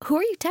Who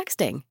are you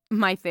texting?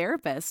 My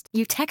therapist.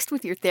 You text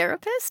with your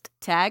therapist?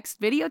 Text,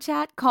 video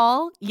chat,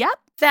 call. Yep.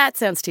 That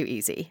sounds too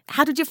easy.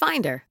 How did you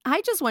find her?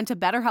 I just went to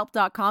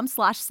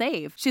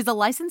betterhelp.com/save. She's a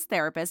licensed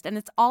therapist and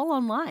it's all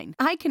online.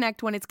 I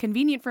connect when it's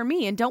convenient for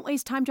me and don't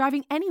waste time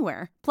driving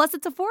anywhere. Plus,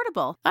 it's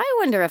affordable. I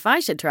wonder if I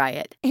should try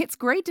it. It's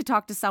great to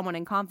talk to someone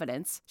in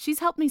confidence.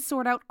 She's helped me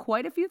sort out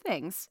quite a few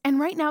things. And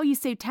right now you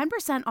save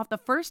 10% off the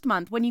first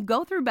month when you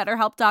go through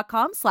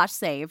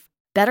betterhelp.com/save.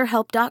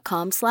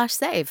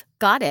 BetterHelp.com/save.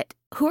 Got it.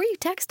 Who are you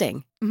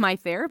texting? My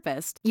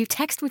therapist. You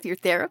text with your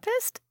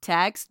therapist?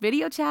 Text,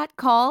 video chat,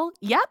 call.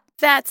 Yep.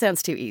 That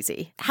sounds too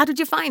easy. How did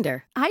you find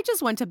her? I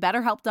just went to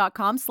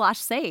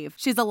betterhelp.com/save.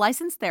 She's a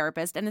licensed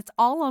therapist and it's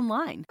all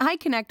online. I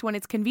connect when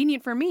it's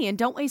convenient for me and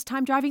don't waste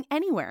time driving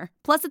anywhere.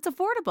 Plus, it's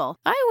affordable.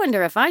 I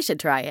wonder if I should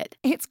try it.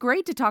 It's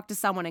great to talk to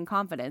someone in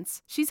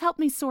confidence. She's helped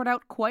me sort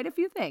out quite a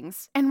few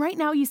things. And right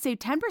now you save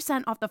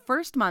 10% off the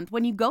first month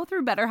when you go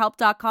through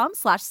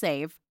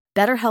betterhelp.com/save.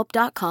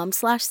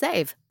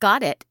 BetterHelp.com/save.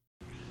 Got it.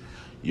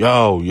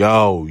 Yo.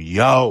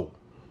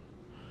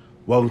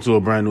 Welcome to a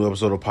brand new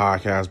episode of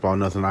Podcast About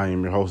Nothing. I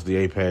am your host, The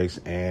Apex,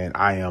 and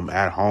I am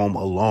at home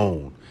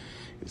alone.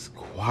 It's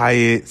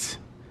quiet.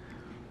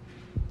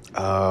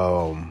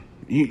 You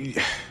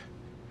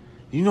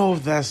know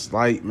what that's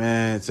like,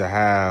 man, to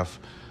have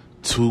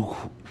two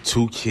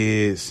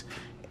kids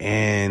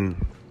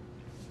and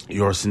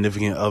your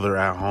significant other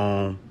at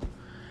home,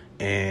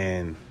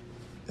 and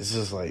it's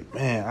just like,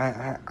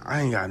 man,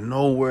 I ain't got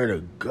nowhere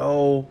to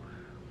go,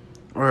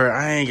 or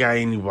I ain't got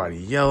anybody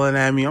yelling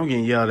at me. I'm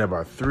getting yelled at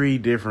by 3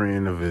 different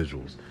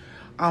individuals.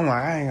 I'm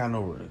like, I ain't got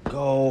nowhere to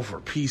go for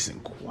peace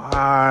and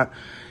quiet.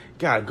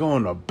 Gotta go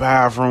in the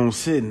bathroom,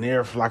 sitting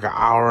there for like an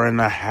hour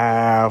and a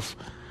half.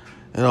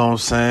 You know what I'm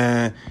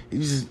saying? You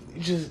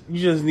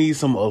just need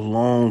some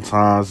alone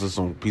time, so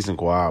some peace and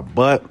quiet.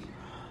 But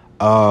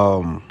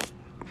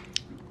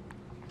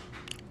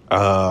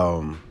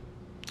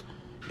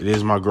it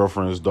is my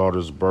girlfriend's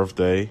daughter's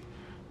birthday.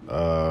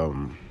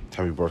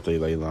 Happy birthday,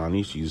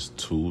 Leilani. She's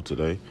 2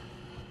 today.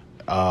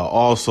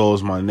 Also,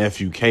 it's my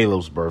nephew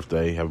Caleb's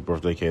birthday. Happy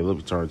birthday, Caleb.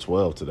 He turned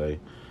 12 today.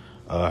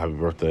 Happy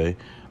birthday.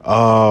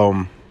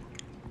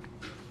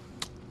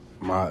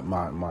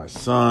 My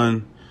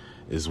son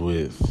is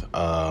with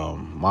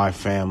my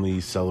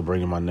family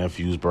celebrating my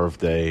nephew's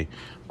birthday.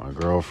 My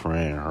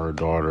girlfriend and her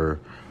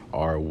daughter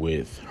are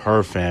with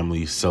her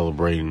family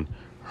celebrating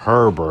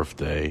her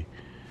birthday.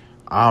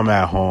 I'm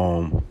at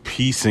home,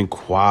 peace and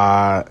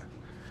quiet,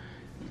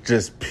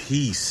 just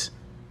peace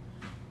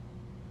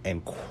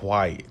and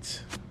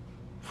quiet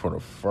for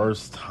the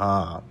first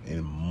time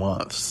in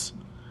months.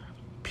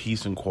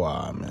 Peace and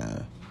quiet,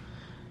 man.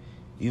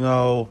 You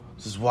know,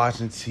 just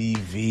watching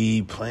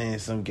TV, playing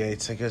some game,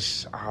 take a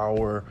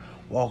shower,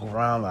 walk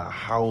around the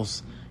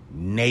house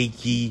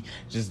naked,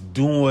 just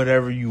doing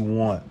whatever you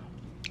want.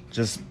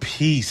 Just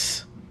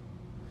peace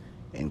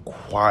and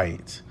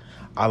quiet.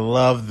 I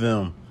love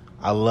them.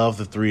 I love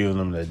the 3 of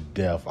them to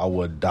death. I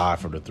would die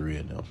for the 3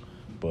 of them.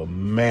 But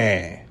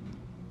man,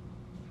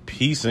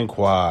 peace and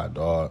quiet,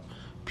 dog.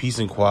 Peace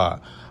and quiet.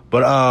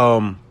 But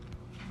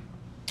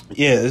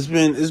yeah, it's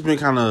been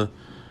kind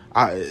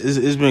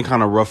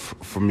of rough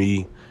for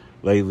me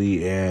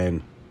lately,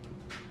 and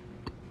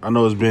I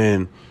know it's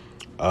been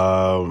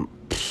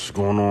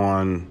going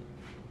on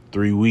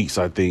 3 weeks,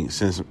 I think,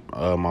 since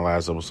my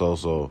last episode.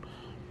 So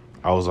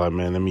I was like,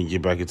 man, let me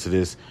get back into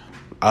this.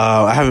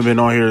 I haven't been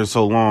on here in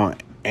so long.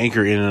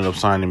 Anchor ended up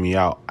signing me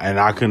out, and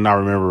I could not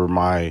remember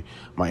my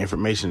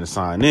information to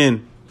sign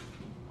in.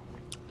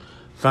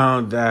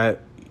 Found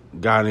that,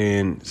 got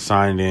in,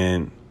 signed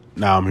in.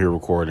 Now I'm here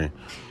recording.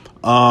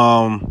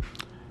 Shout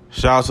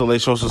out to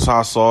Lechosas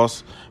Hot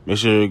Sauce. Make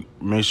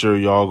sure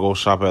y'all go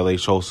shop at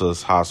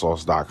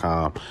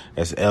lechosashotsauce.com.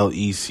 That's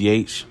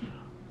LECHOSAS.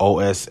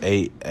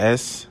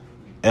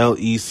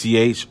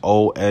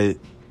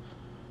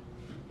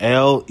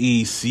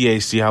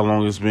 LECH. See how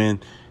long it's been?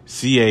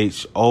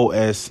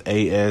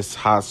 CHOSAS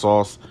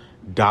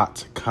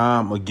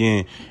hotsauce.com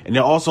again. And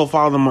then also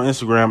follow them on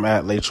Instagram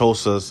at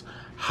Lechosas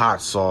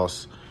Hot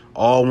Sauce.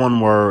 All one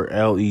word,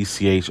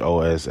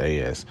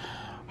 LECHOSAS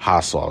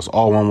Hot Sauce.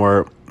 All one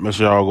word. Make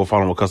sure y'all go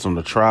follow them Accustomed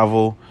to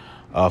Travel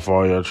for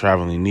all your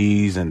traveling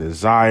needs and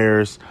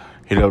desires.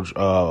 Hit up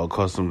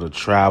Accustomed to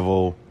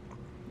Travel.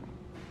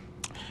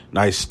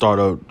 Nice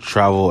startup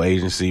travel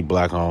agency,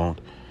 black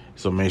owned.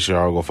 So make sure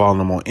y'all go follow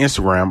them on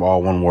Instagram,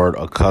 all one word,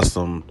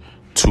 Accustomed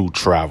to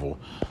Travel.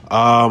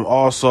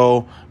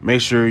 Also, make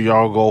sure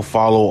y'all go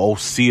follow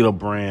Osita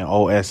brand,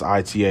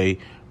 OSITA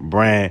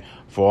brand,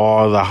 for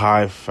all the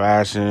high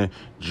fashion,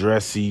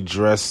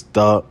 dressed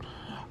up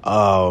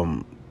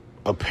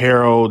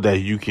apparel that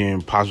you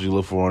can possibly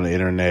look for on the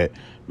internet.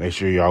 Make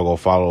sure y'all go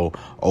follow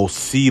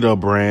Osita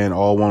brand,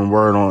 all one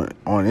word, on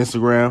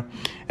Instagram,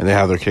 and they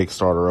have their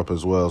Kickstarter up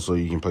as well, so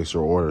you can place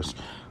your orders.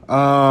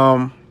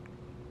 For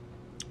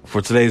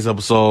today's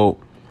episode,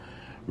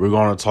 we're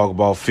going to talk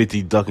about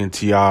 50 Duck and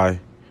T.I.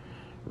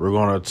 We're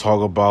going to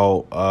talk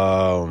about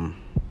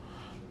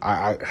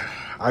I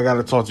got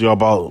to talk to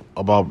y'all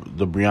about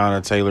the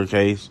Breonna Taylor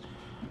case.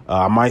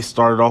 I might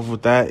start it off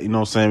with that, you know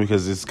what I'm saying,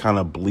 because it's kind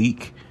of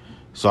bleak.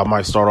 So I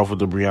might start off with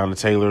the Breonna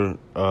Taylor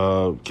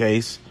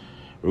case.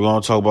 We're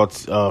going to talk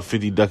about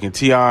 50 Duck and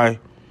T.I.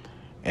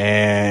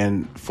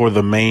 And for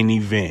the main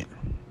event,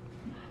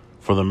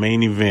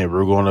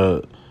 we're going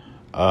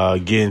to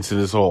get into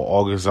this whole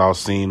August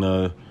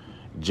Alsina,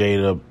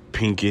 Jada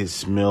Pinkett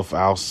Smith,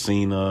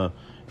 Alsina,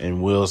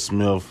 and Will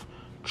Smith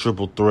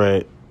triple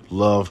threat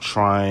love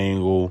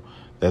triangle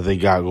that they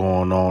got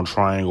going on,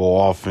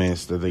 triangle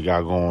offense that they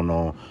got going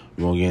on.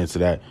 We're going to get into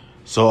that.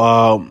 So,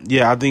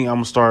 I think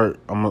I'm going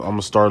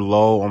to start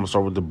low. I'm going to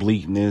start with the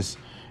bleakness,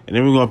 and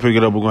then we're going to pick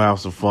it up. We're going to have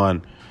some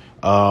fun.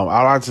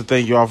 I'd like to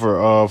thank y'all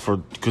for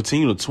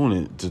continuing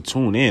to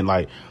tune in.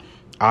 Like,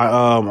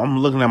 I'm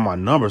looking at my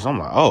numbers. I'm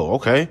like, oh,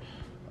 okay.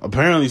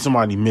 Apparently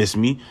somebody missed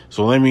me.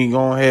 So let me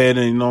go ahead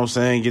and, you know what I'm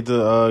saying, get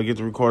the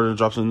recorder,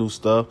 drop some new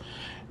stuff.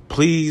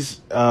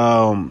 Please,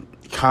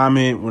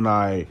 comment when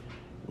I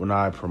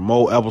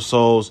promote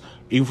episodes,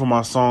 even for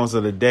my songs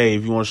of the day.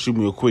 If you want to shoot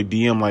me a quick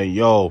DM like,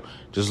 yo,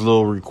 just a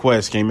little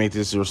request, can you make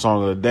this your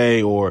song of the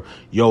day? Or,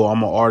 yo,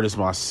 I'm an artist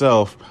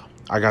myself,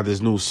 I got this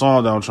new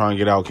song that I'm trying to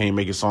get out, can you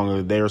make a song of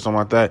the day or something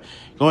like that?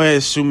 Go ahead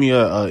and shoot me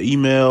a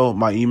email.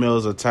 My email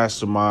is attached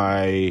to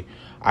I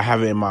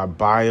have it in my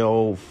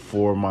bio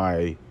for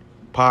my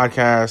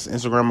podcast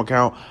Instagram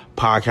account,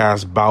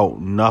 Podcast About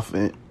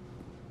Nothing.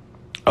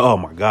 Oh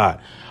my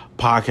God.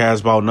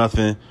 Podcast About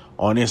Nothing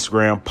on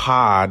Instagram,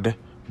 Pod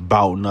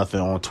About Nothing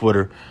on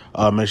Twitter.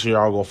 Make sure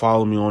y'all go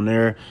follow me on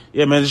there.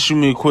 Yeah, man, just shoot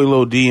me a quick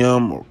little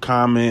DM or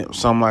comment or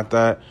something like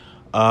that.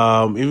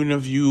 Even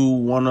if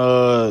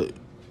you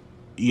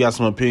got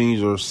some opinions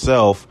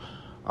yourself,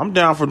 I'm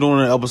down for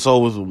doing an episode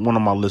with one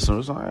of my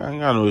listeners. I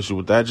ain't got no issue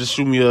with that. Just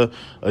shoot me a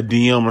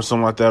DM or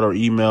something like that, or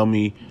email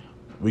me.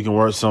 We can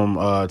work some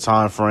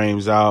time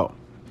frames out,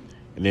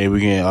 and then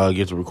we can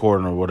get to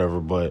recording or whatever.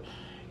 But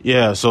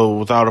yeah, so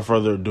without a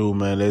further ado,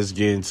 man, let's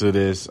get into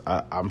this.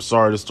 I'm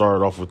sorry to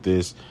start off with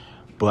this,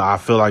 but I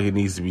feel like it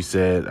needs to be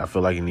said. I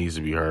feel like it needs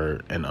to be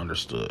heard and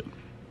understood.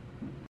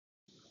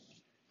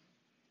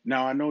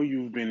 Now, I know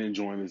you've been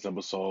enjoying this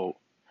episode,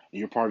 and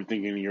you're probably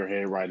thinking in your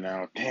head right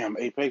now, damn,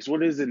 Apex,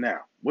 what is it now?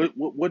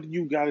 What do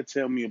you got to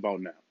tell me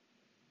about now?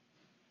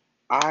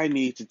 I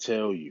need to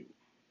tell you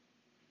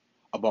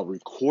about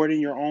recording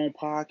your own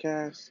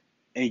podcast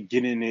and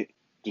getting it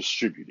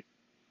distributed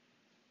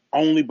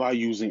only by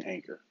using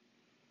Anchor.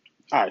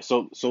 All right,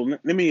 so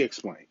let me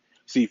explain.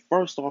 See,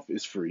 first off,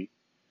 it's free.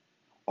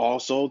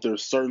 Also,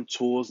 there's certain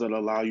tools that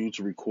allow you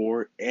to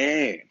record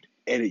and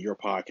edit your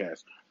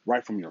podcast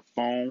right from your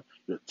phone,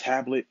 your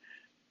tablet,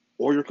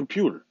 or your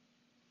computer.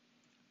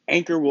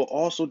 Anchor will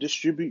also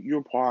distribute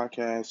your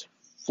podcast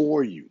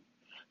for you,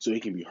 so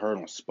it can be heard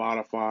on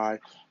Spotify,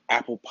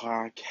 Apple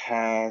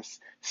Podcasts,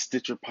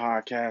 Stitcher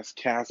Podcasts,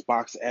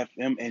 Castbox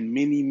FM, and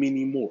many,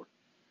 many more.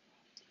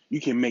 You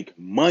can make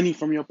money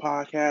from your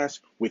podcast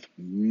with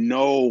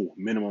no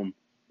minimum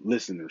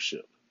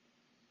listenership.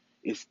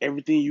 It's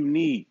everything you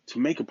need to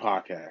make a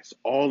podcast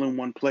all in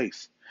one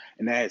place,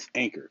 and that is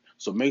Anchor.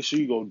 So make sure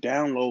you go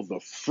download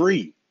the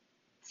free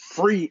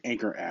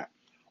Anchor app,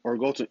 or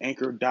go to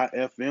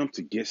anchor.fm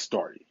to get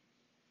started.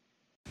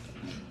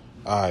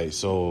 All right,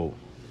 so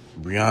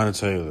Breonna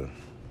Taylor,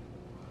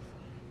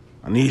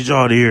 I need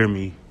y'all to hear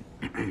me.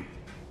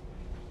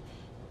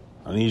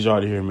 I need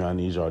y'all to hear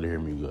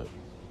me good.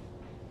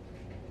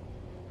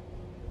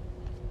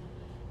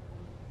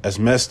 As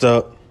messed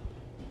up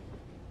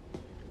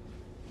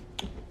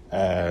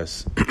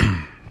as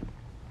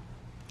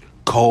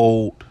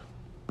cold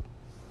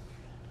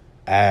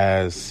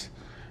as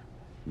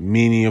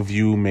many of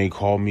you may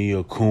call me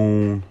a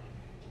coon,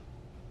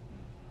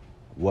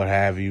 what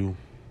have you,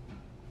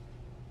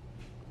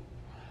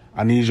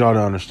 I need y'all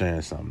to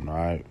understand something, all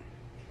right?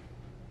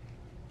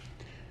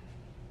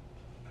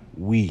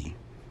 We,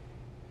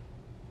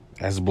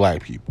 as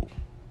black people,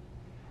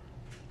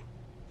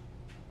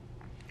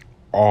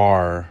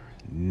 are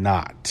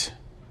not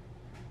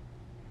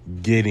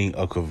getting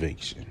a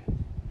conviction.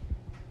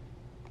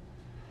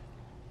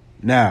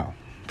 Now,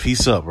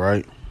 peace up,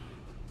 right?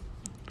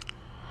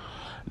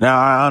 Now,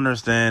 I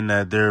understand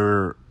that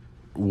there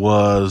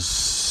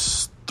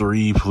was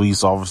 3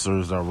 police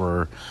officers that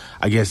were,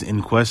 I guess,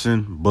 in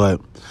question,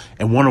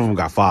 and one of them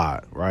got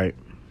fired, right?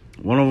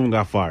 One of them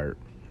got fired.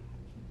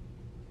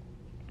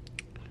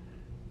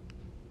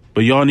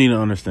 But y'all need to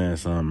understand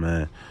something,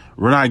 man.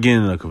 We're not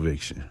getting a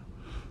conviction.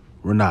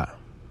 We're not.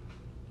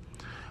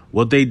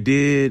 What they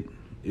did,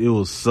 it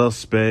was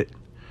suspect.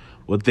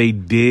 What they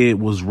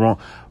did was wrong.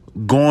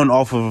 Going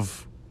off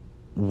of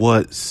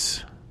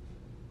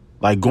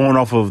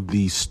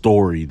the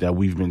story that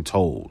we've been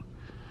told.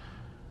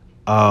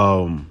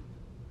 Going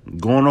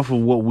off of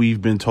what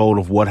we've been told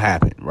of what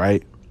happened,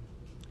 right?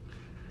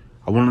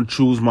 I want to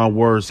choose my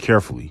words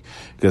carefully,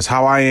 because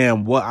how I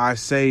am, what I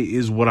say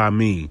is what I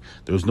mean.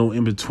 There's no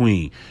in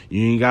between.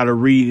 You ain't got to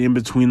read in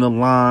between the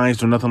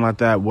lines or nothing like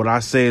that. What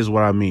I say is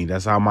what I mean.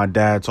 That's how my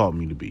dad taught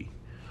me to be.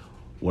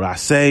 What I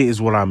say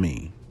is what I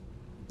mean.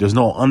 There's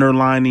no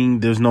underlining.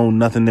 There's no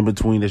nothing in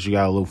between that you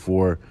got to look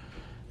for.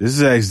 This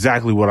is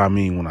exactly what I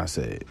mean when I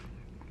say it.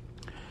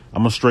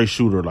 I'm a straight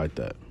shooter like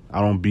that.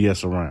 I don't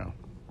BS around.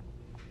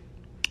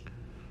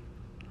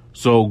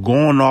 So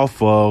going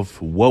off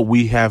of what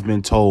we have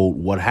been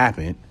told what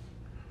happened,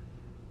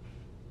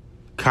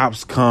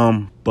 cops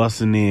come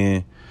busting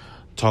in,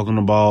 talking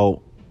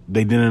about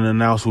they didn't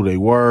announce who they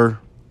were.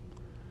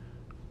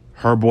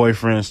 Her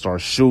boyfriend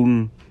starts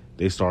shooting.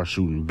 They start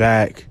shooting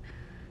back.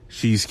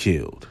 She's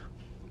killed.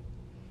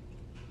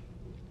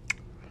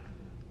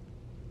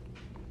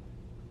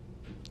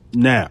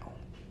 Now,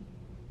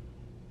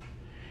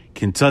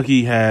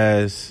 Kentucky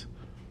has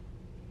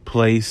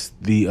placed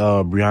the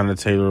Breonna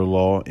Taylor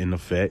law in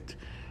effect,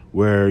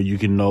 where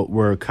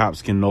where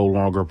cops can no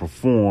longer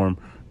perform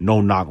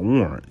no-knock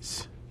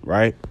warrants.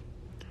 Right?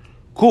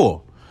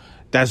 Cool.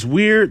 That's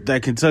weird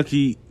that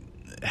Kentucky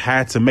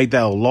had to make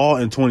that a law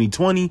in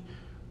 2020.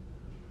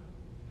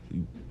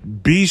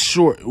 Be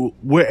sure,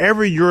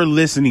 wherever you're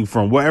listening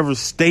from, whatever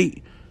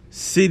state,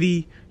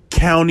 city,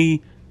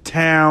 county,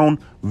 town,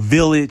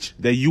 village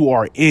that you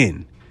are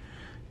in,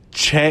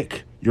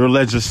 check your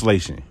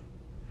legislation.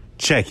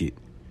 Check it.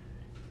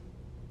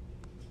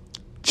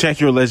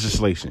 Check your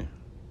legislation.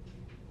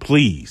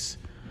 Please.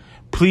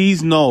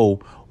 Please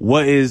know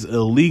what is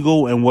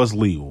illegal and what's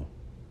legal.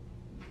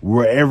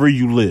 Wherever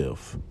you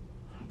live.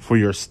 For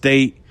your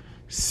state,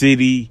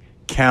 city,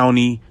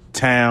 county,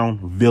 town,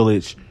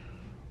 village,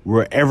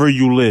 wherever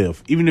you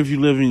live. Even if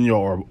you live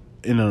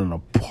in an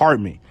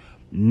apartment,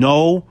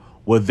 know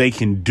what they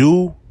can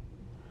do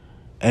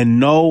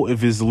and know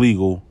if it's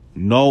legal,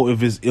 know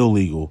if it's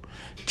illegal.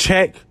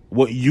 Check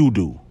what you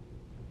do.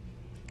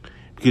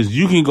 Because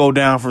you can go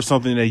down for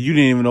something that you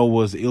didn't even know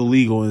was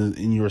illegal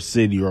in your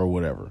city or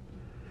whatever.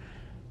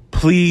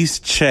 Please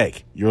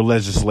check your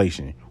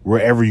legislation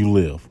wherever you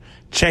live.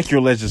 Check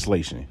your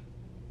legislation.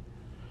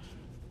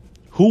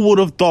 Who would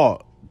have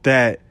thought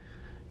that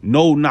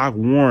no-knock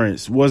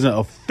warrants wasn't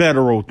a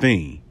federal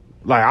thing?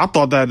 Like, I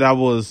thought that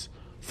was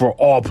for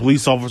all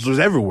police officers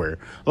everywhere.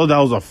 I thought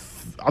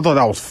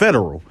that was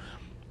federal.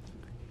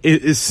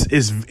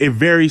 It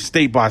varies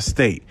state by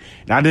state,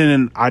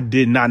 and I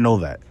did not know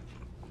that.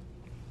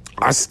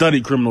 I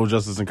studied criminal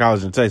justice in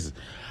college in Texas.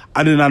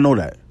 I did not know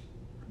that.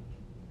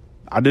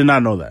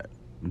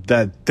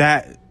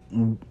 That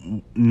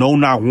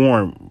no-knock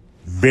warrant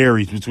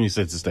varies between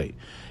state to state.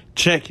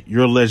 Check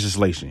your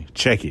legislation.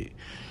 Check it.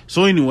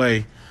 So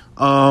anyway,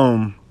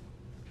 that's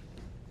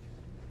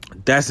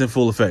in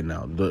full effect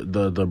now. The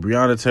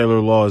Breonna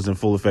Taylor law is in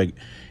full effect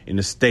in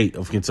the state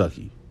of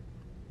Kentucky.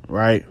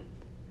 Right?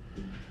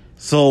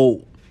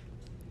 So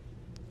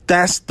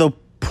that's the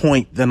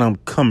point that I'm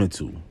coming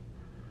to.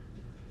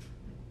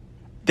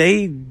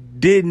 They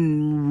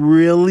didn't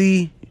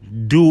really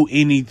do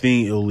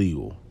anything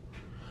illegal.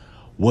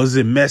 Was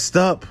it messed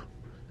up?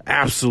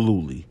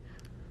 Absolutely.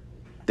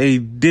 They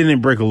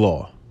didn't break a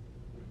law.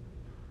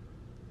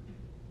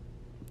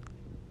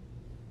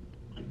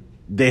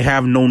 They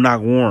have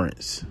no-knock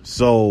warrants.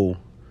 So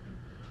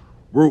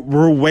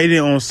we're waiting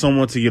on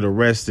someone to get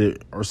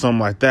arrested or something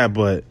like that,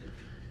 but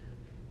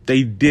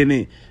they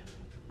didn't.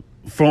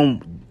 From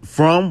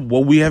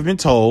what we have been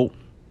told,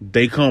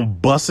 they come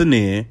busting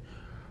in.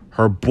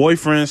 Her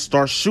boyfriend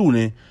starts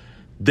shooting.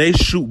 They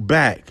shoot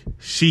back.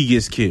 She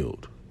gets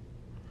killed.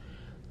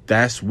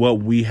 That's what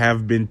we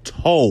have been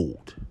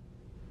told.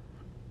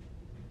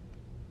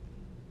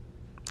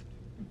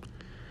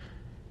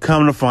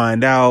 Come to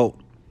find out.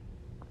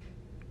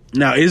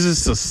 Now, is it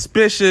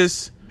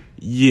suspicious?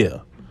 Yeah.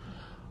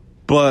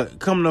 But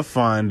come to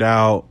find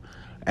out,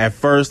 at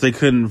first they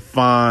couldn't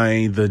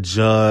find the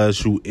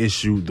judge who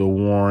issued the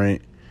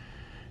warrant.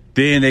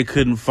 Then they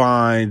couldn't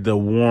find the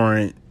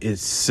warrant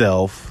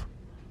itself.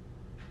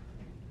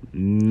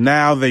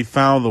 Now they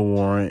found the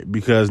warrant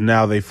because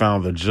now they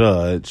found the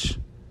judge.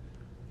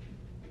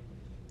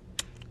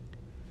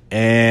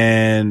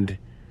 And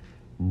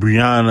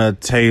Breonna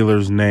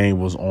Taylor's name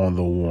was on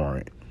the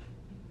warrant.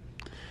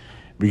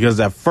 Because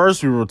at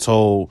first we were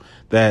told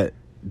that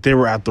they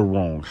were at the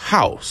wrong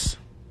house.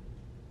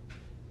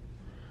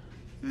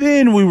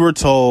 Then we were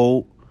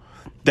told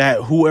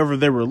that whoever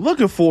they were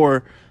looking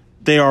for,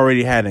 they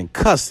already had in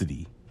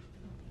custody.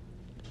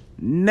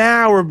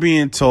 Now we're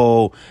being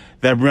told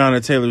that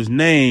Breonna Taylor's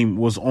name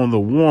was on the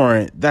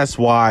warrant. That's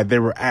why they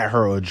were at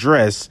her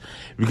address,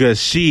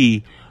 because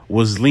she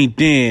was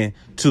linked in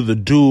to the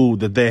dude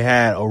that they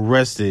had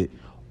arrested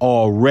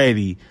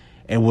already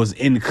and was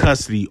in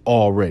custody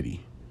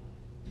already.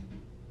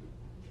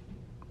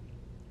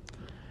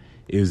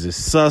 Is it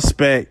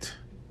suspect?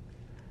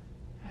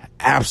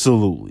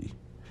 Absolutely.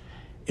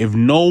 If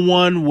no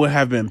one would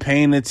have been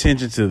paying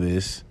attention to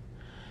this,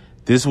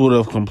 this would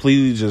have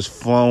completely just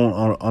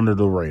flown under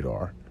the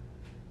radar.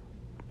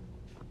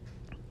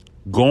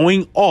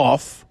 Going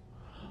off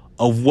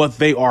of what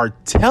they are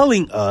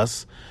telling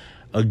us,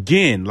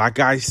 again, like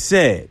I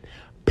said,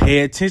 pay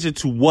attention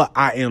to what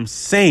I am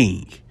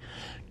saying.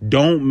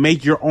 Don't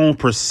make your own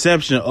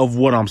perception of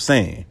what I'm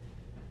saying.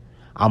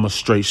 I'm a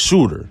straight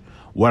shooter.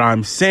 What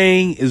I'm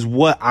saying is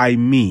what I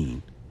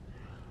mean.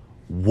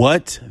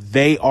 What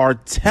they are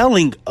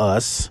telling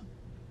us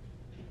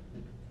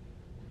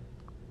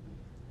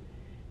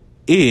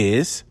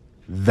is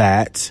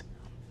that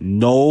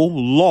no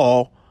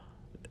law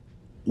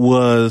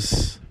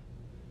was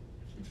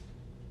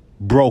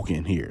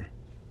broken here.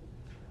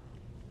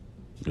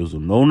 There was a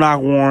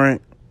no-knock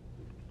warrant.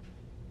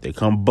 They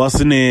come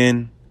busting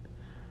in.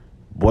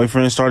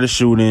 Boyfriend started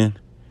shooting.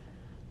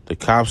 The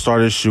cops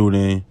started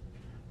shooting.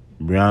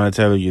 Breonna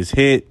Taylor gets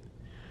hit.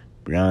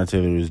 Breonna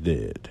Taylor is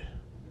dead.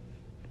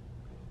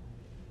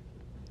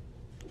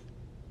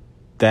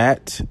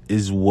 That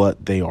is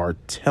what they are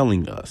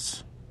telling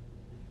us.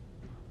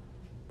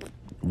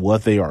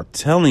 What they are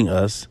telling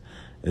us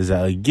is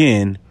that,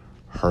 again,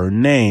 her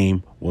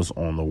name was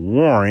on the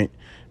warrant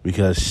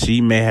because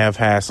she may have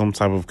had some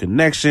type of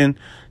connection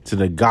to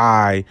the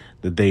guy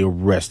that they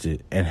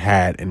arrested and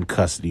had in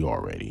custody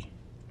already.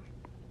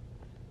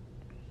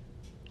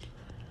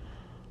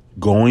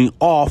 Going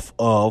off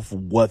of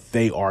what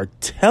they are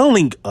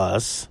telling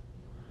us,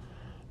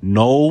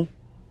 no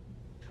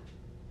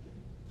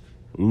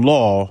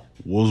law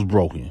was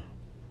broken.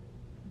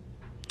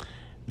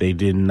 They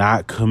did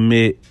not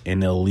commit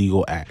an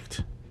illegal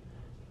act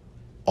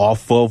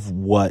off of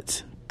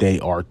what they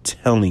are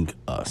telling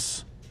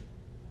us.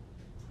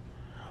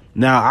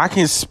 Now, I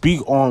can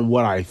speak on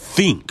what I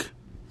think.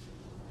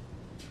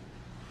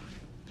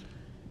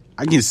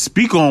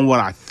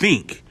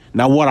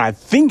 Now, what I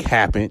think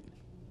happened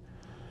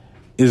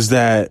is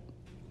that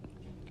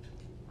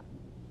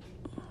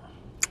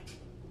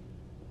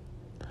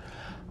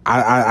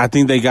I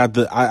think they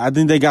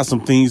got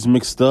some things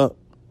mixed up,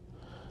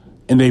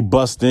 and they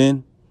bust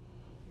in,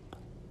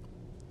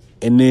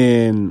 and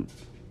then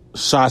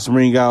shots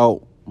ring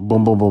out,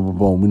 boom, boom, boom, boom,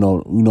 boom. We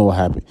know what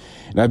happened,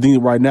 and I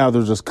think right now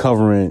they're just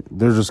covering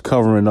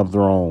up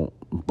their own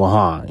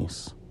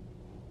behinds.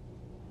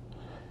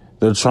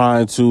 They're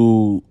trying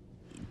to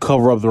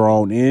cover up their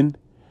own end.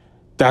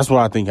 That's what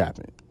I think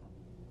happened.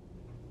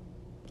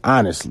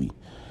 Honestly,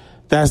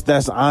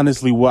 that's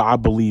honestly what I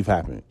believe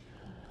happened.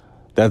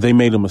 That they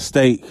made a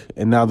mistake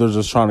and now they're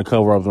just trying to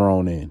cover up their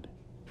own end.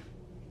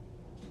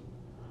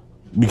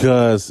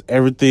 Because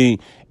everything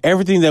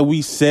that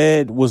we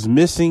said was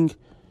missing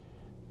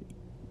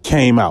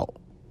came out.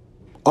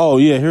 Oh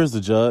yeah, here's the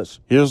judge.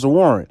 Here's the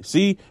warrant.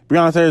 See,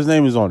 Breonna Taylor's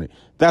name is on it.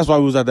 That's why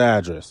we was at the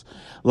address.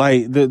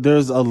 Like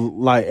there's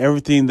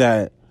everything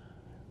that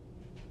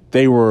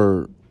we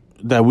were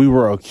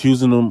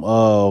accusing them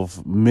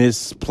of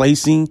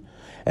misplacing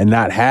and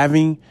not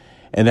having,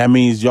 and that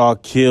means y'all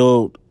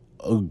killed.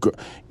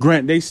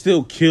 Grant, they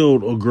still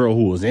killed a girl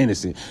who was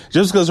innocent.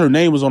 Just because her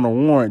name was on the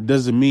warrant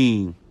doesn't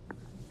mean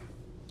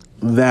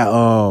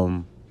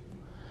that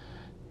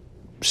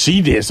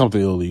she did something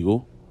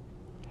illegal.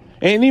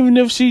 And even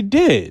if she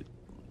did,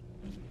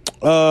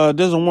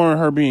 doesn't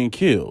warrant her being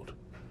killed.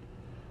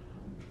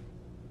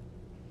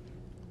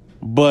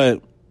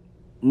 But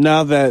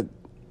now that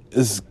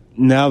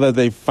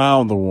they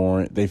found the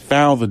warrant, they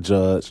found the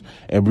judge,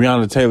 and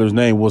Breonna Taylor's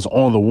name was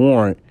on the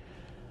warrant,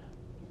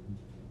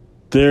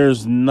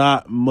 there's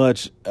not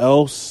much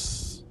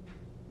else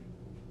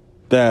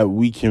that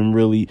we can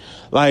really,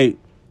 like,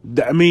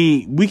 I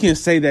mean, we can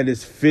say that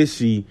it's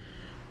fishy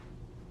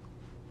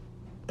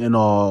and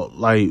all,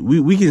 like,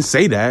 we can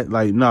say that,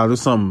 like, no,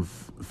 there's something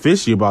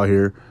fishy about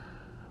here,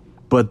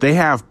 but they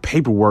have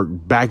paperwork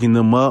backing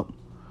them up.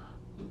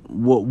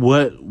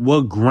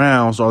 What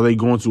grounds are they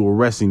going to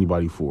arrest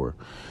anybody for?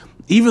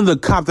 Even the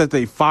cop that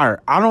they fired,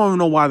 I don't even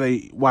know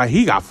why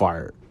he got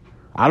fired.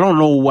 I don't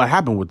know what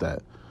happened with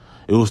that.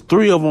 It was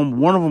 3 of them.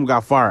 One of them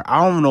got fired.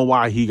 I don't know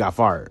why he got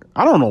fired.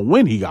 I don't know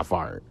when he got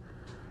fired.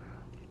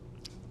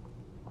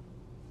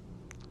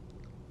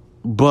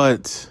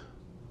 But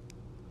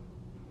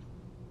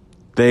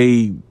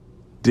going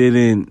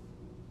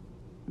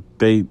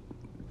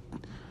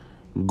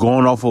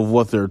off of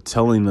what they're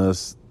telling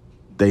us,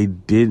 they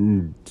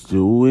didn't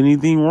do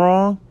anything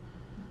wrong.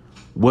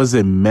 Was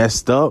it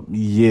messed up?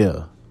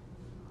 Yeah.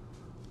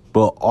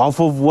 But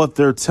off of what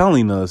they're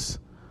telling us,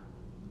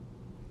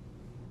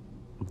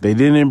 they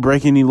didn't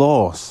break any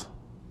laws.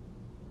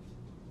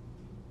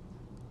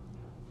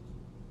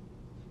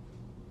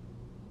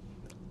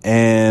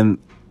 And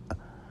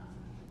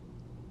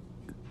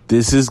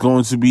this is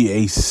going to be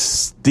a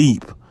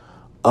steep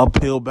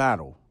uphill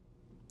battle.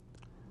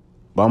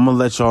 But I'm going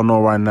to let y'all know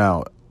right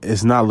now,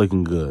 it's not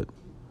looking good.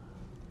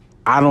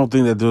 I don't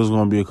think that there's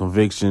going to be a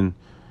conviction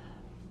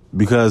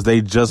because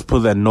they just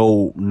put that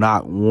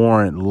no-knock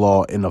warrant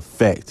law in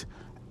effect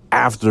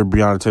after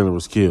Breonna Taylor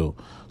was killed.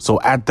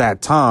 So at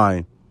that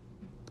time,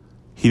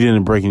 he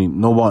didn't break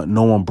no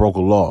one broke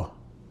a law.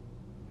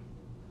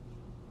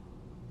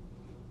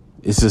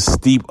 It's a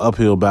steep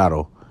uphill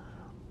battle.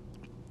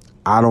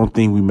 I don't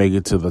think we make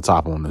it to the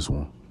top on this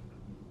one.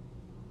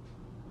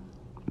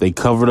 They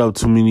covered up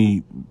too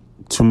many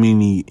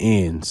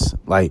ends.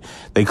 Like,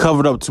 they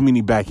covered up too many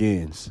back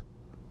ends.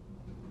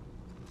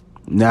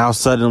 Now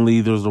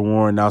suddenly there's a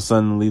warrant. Now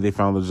suddenly they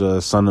found the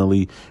judge.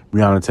 Suddenly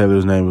Breonna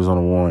Taylor's name is on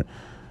the warrant.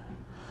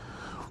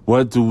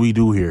 What do we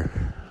do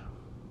here?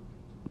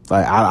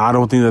 Like, I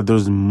don't think that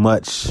there's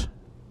much.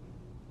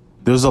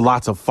 There's a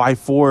lot to fight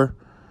for.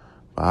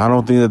 But I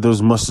don't think that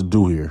there's much to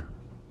do here.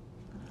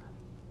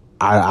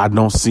 I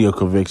don't see a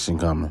conviction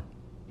coming.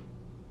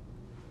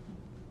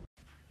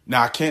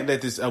 Now, I can't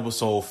let this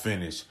episode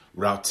finish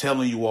without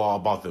telling you all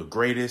about the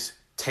greatest,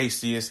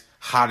 tastiest,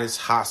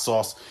 hottest hot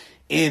sauce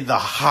in the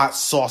hot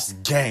sauce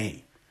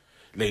game.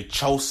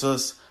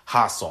 Lechosa's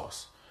hot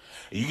sauce.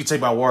 And you can take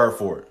my word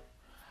for it.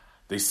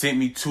 They sent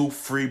me 2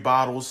 free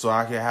bottles so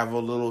I can have a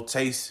little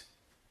taste.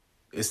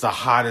 It's the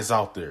hottest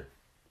out there.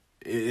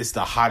 It's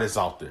the hottest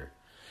out there.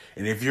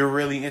 And if you're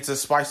really into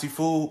spicy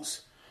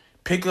foods,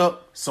 pick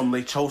up some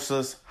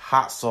Lechosa's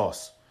hot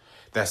sauce.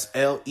 That's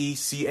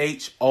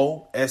Lechosas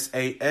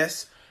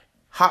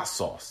hot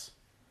sauce.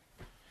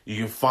 You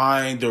can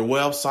find their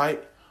website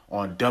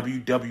on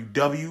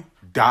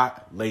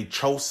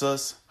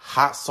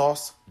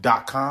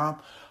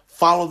www.lechosashotsauce.com.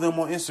 Follow them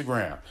on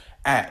Instagram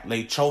at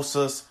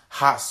Lechosas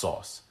Hot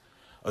Sauce.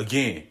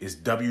 Again, it's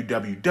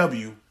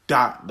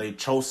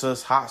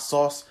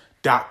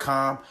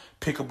www.lechosashotsauce.com.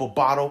 Pick up a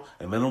bottle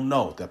and let them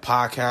know that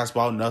Podcast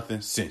About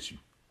Nothing sent you.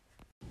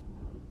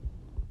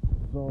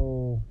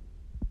 So,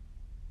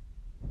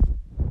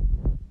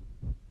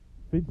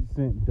 50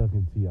 Cent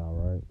ducking T.I.,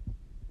 right?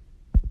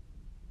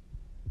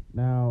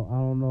 Now, I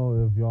don't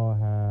know if y'all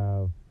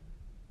have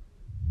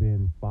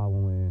been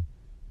following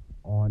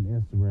on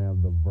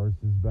Instagram the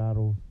versus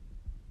battles.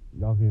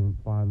 Y'all can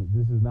find,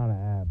 this is not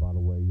an ad, by the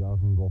way. Y'all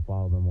can go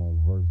follow them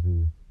on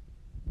Versus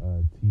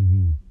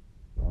TV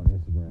on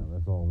Instagram.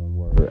 That's all one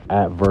word.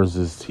 At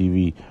Versus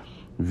TV.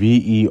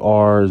 VERZUZ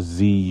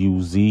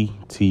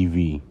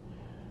TV.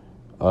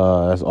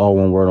 That's all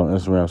one word on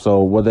Instagram.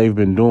 So what they've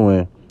been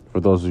doing,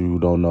 for those of you who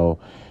don't know,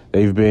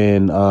 they've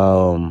been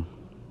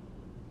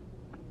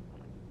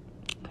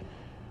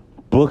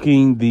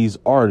booking these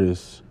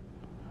artists,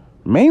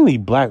 mainly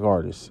black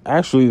artists.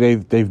 Actually,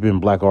 they've been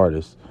black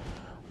artists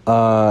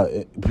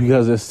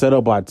because it's set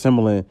up by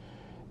Timbaland.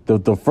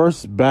 The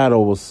first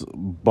battle was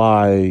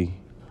by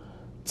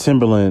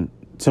Timbaland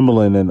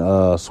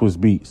and Swiss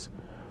Beats,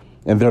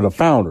 and they're the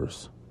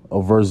founders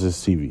of Versus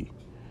TV.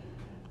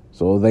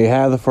 So they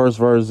had the first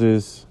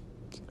Versus,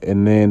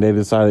 and then they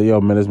decided,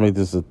 yo, man, let's make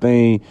this a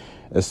thing,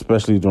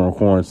 especially during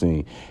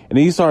quarantine. And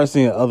then you started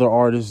seeing other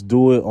artists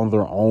do it on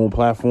their own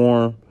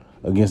platform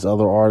against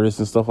other artists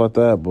and stuff like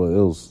that, but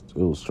it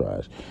was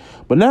trash.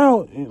 But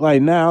now,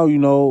 you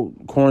know,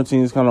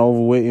 quarantine is kind of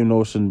over with, even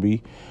though it shouldn't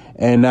be.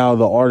 And now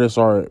the artists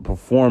are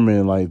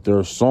performing like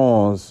their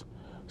songs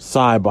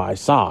side by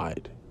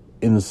side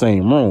in the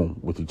same room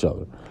with each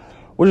other,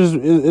 which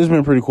it's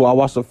been pretty cool. I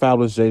watched the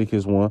Fabulous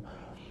Jadakiss one.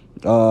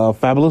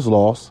 Fabulous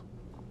lost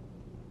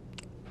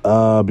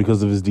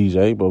because of his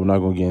DJ, but we're not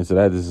going to get into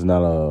that. This is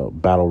not a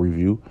battle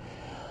review.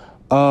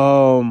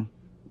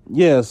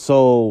 Yeah,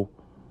 so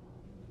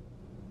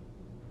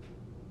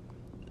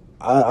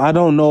I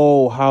don't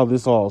know how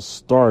this all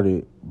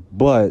started,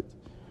 but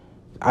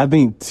I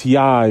think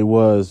T.I.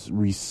 was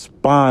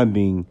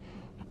responding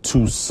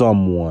to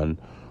someone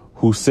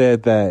who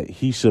said that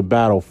he should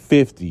battle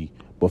 50,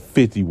 but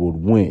 50 would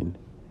win.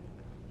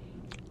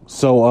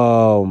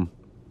 So,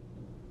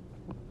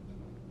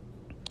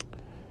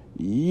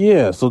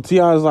 yeah, so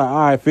T.I. is like,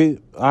 all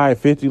right,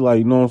 50, like,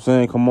 you know what I'm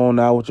saying? Come on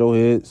now with your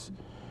hits.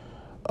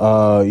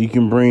 You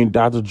can bring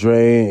Dr.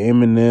 Dre,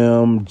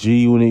 Eminem,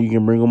 G Unit, you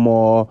can bring them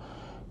all.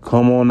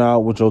 Come on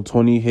out with your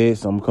 20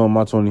 hits. I'm coming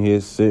with my 20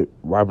 hits. Sit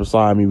right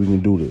beside me. We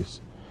can do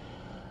this.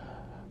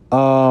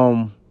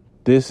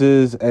 This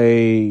is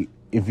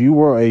if you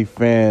were a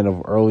fan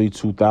of early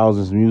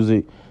 2000s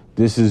music,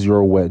 this is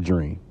your wet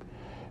dream.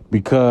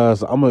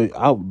 Because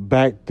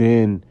back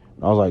then,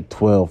 I was like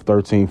 12,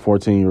 13,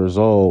 14 years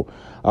old.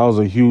 I was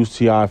a huge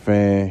T.I.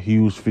 fan,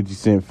 huge 50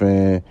 Cent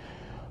fan.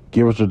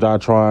 Get Rich or Die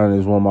Trying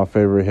is one of my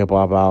favorite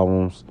hip-hop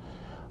albums.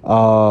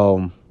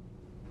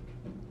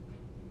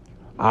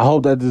 I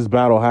hope that this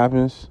battle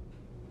happens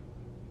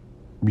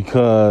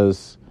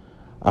because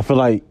I feel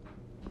like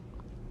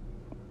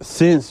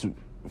since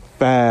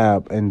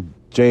Fab and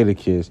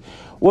Jadakiss,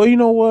 well, you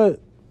know what?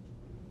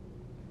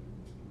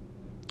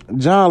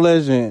 John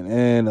Legend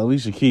and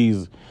Alicia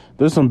Keys,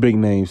 there's some big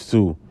names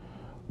too.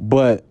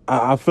 But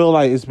I feel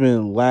like it's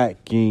been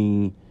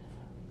lacking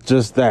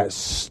just that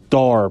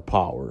star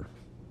power.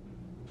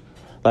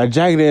 Like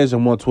Jagged Edge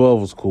and 112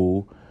 was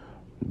cool,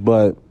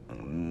 but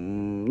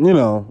you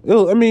know, it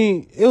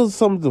was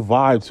something to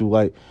vibe to.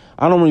 Like,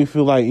 I don't really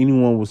feel like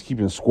anyone was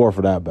keeping score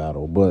for that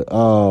battle. But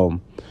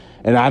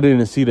and I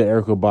didn't see the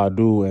Erykah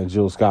Badu and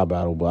Jill Scott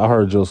battle, but I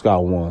heard Jill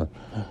Scott won.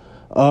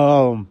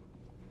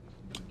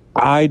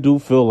 I do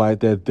feel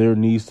like that there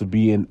needs to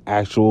be an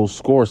actual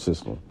score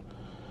system.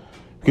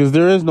 Because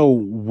there is no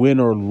win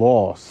or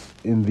loss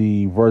in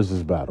the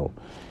versus battle.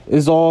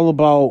 It's all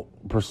about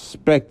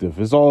perspective.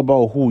 It's all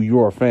about who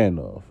you're a fan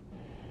of.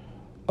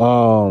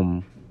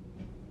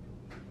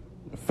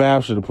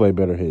 Fab should have played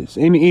better hits.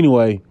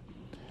 Anyway,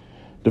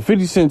 the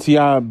 50 Cent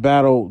T.I.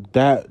 battle,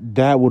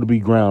 that would be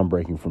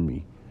groundbreaking for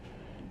me.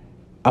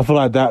 I feel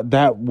like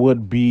that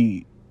would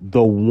be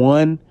the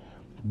one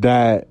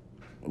that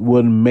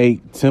would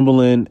make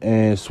Timbaland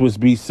and Swiss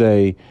Beats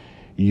say,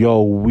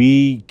 yo,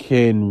 we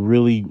can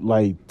really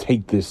like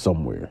take this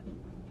somewhere.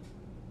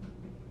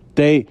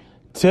 They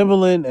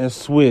Timberland and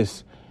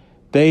Swiss,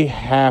 they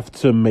have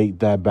to make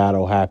that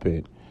battle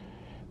happen.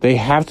 They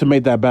have to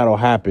make that battle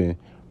happen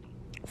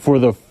for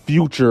the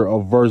future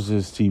of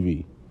Versus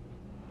TV.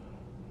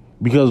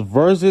 Because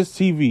Versus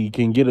TV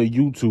can get a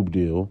YouTube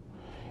deal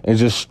and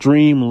just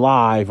stream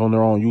live on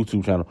their own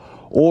YouTube channel.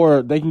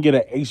 Or they can get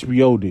an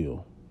HBO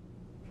deal.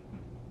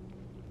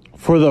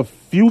 For the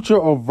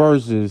future of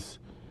Versus,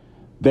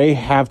 they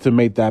have to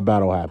make that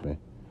battle happen.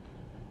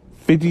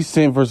 50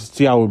 Cent versus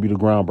T.I. would be the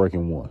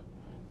groundbreaking one.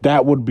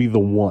 That would be the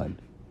one.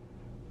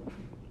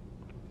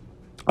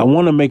 I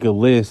want to make a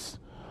list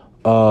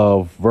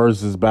of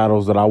Versus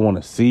battles that I want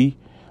to see.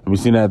 We've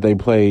seen that they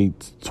played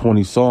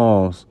 20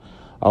 songs.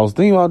 I was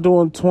thinking about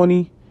doing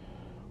 20,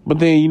 but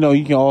then, you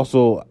can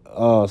also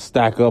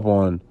stack up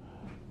on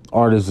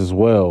artists as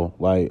well.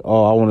 Like, I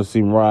want to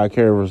see Mariah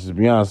Carey versus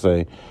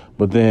Beyonce,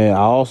 but then I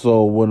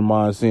also wouldn't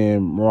mind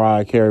seeing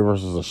Mariah Carey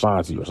versus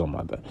Ashanti or something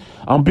like that.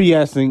 I'm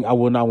BSing. I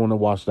would not want to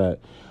watch that.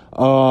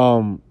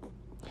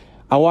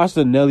 I watched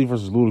the Nelly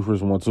versus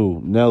Ludacris one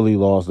too. Nelly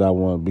lost that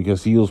one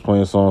because he was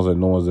playing songs that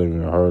no one's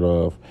even heard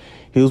of.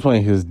 He was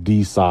playing his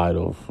D side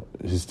of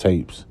his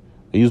tapes.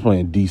 He was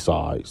playing D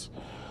sides.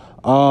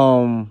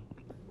 I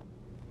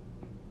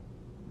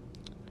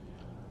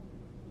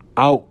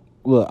would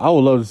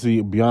love to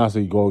see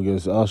Beyonce go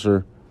against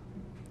Usher.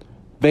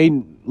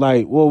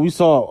 We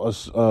saw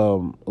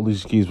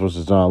Alicia Keys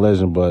versus John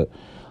Legend, but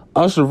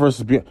Usher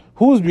versus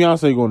who is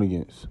Beyonce going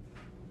against?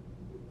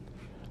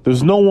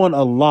 There's no one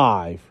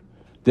alive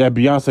that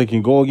Beyonce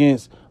can go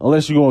against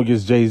unless you're going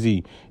against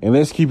Jay-Z. And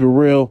let's keep it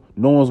real,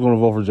 no one's going to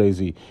vote for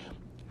Jay-Z.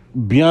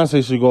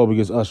 Beyonce should go up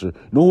against Usher.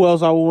 Know who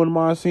else I wouldn't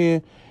mind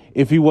seeing?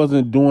 If he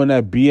wasn't doing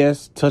that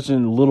BS,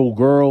 touching little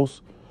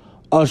girls,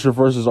 Usher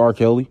versus R.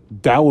 Kelly.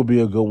 That would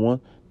be a good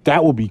one.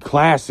 That would be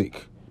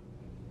classic.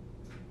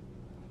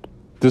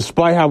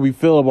 Despite how we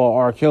feel about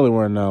R. Kelly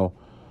right now,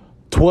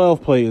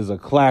 12 Play is a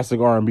classic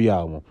R&B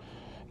album.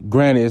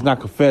 Granted, it's not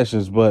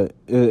Confessions, but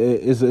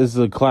it's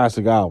a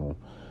classic album.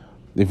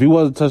 If he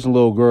wasn't touching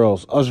little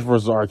girls, Usher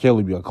versus R. Kelly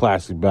would be a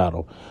classic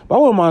battle. But I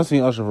wouldn't mind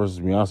seeing Usher versus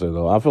Beyonce,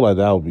 though. I feel like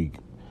that would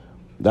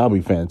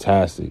be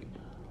fantastic.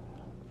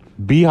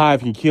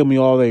 Beehive can kill me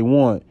all they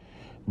want.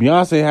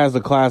 Beyonce has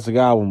a classic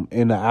album.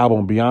 In the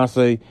album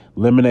Beyonce,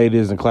 Lemonade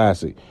isn't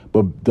classic.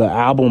 But the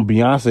album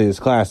Beyonce is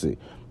classic.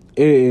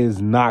 It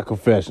is not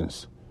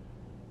Confessions.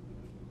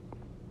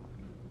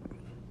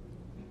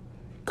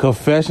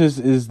 Confessions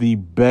is the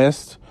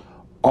best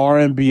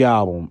R&B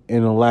album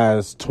in the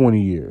last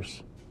 20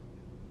 years.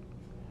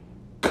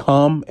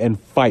 Come and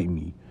fight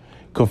me.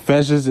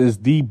 Confessions is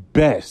the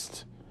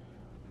best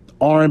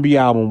R&B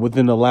album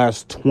within the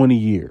last 20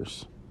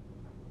 years.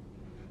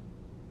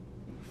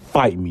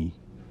 Fight me.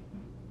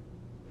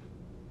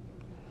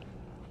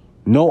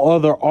 No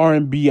other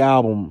R&B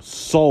album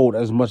sold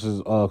as much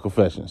as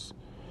Confessions.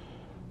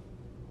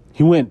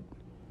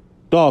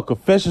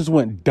 Confessions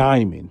went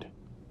diamond.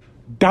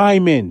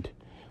 Diamond.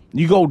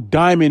 You go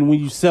diamond when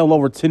you sell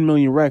over 10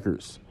 million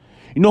records.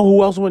 You know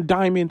who else went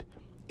diamond?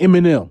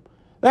 Eminem.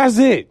 That's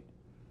it.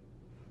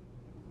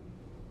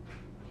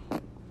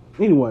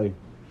 Anyway.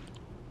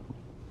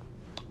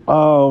 I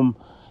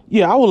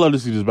would love to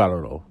see this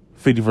battle though.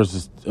 50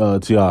 versus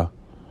T.I.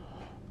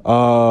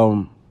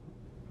 I'm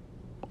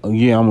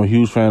a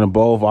huge fan of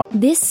both.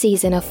 This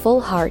season, a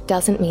full heart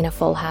doesn't mean a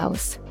full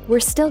house. We're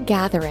still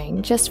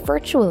gathering, just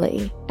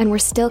virtually, and we're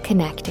still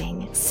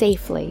connecting,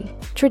 safely.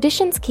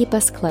 Traditions keep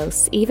us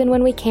close, even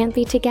when we can't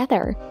be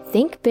together.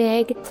 Think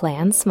big,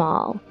 plan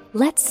small.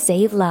 Let's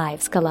save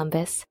lives,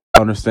 Columbus.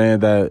 I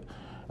understand that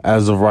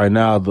as of right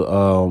now,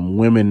 the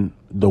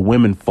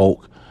women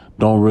folk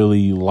don't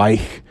really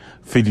like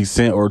 50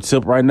 Cent or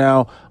Tip right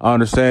now. I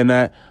understand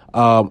that.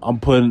 I'm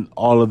putting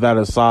all of that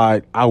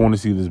aside. I want to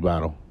see this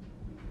battle.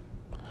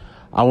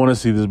 I'm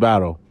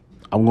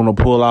going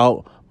to pull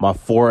out my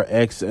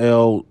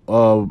 4XL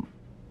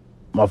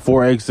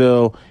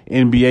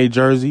NBA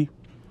jersey,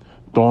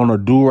 throw on a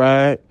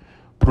do-rag,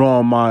 put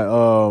on my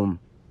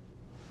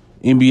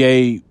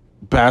NBA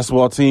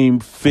basketball team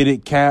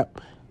fitted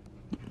cap,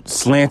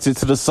 slant it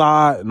to the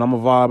side, and I'm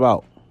going to vibe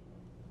out.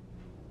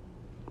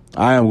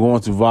 I am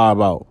going to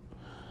vibe out.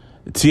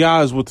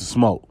 T.I. is with the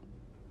smoke.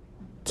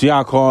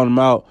 T.I. calling him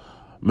out.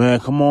 Man,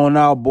 come on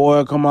out,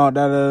 boy. Come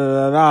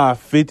out.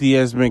 50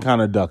 has been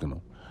kind of ducking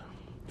him.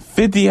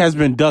 50 has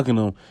been ducking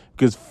him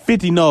because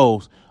 50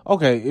 knows,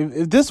 okay,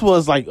 if this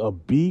was like a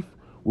beef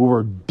where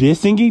we're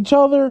dissing each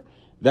other,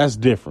 that's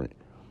different.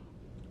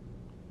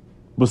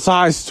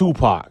 Besides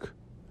Tupac,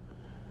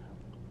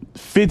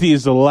 50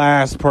 is the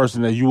last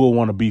person that you will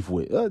want to beef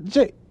with.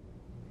 Jay.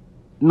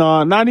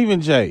 No, not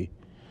even Jay.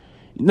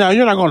 Now,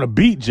 you're not going to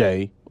beat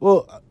Jay.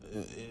 Well,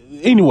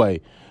 anyway,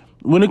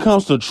 when it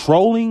comes to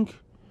trolling,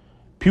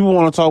 people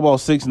want to talk about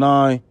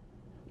 6ix9ine.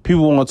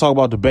 People want to talk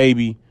about the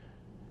baby.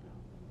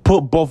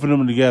 Put both of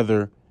them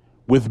together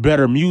with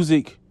better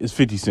music is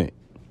 50 Cent.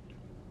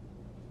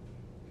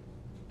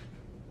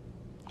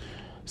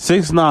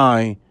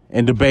 6ix9ine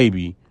and the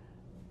baby,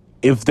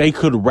 if they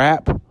could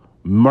rap,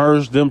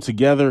 merge them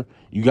together,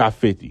 you got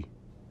 50.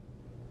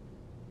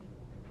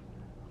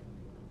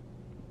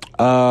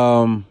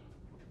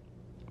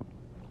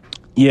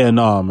 Yeah,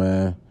 no,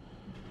 man.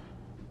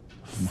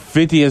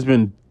 50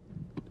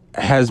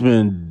 has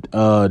been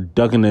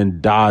ducking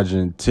and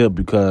dodging Tip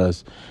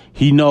because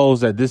he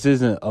knows that this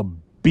isn't a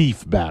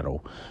beef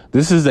battle.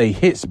 This is a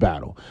hits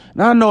battle.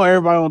 Now I know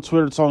everybody on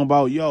Twitter talking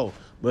about, yo,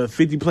 but if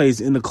 50 plays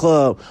in the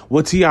club,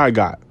 what T.I.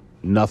 got?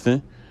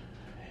 Nothing.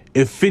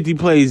 If 50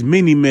 plays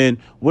Mini Men,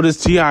 what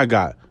does T.I.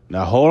 got?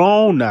 Now hold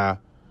on now.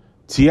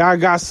 T.I.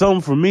 got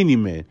something for Mini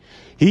Men.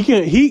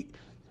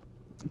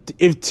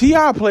 If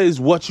T.I. plays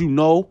What You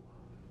Know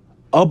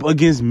up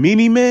against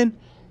Mini Men,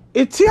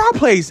 if T.I.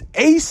 plays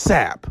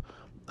ASAP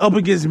up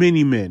against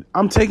Mini Men,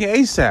 I'm taking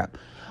ASAP.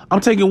 I'm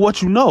taking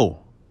What You Know.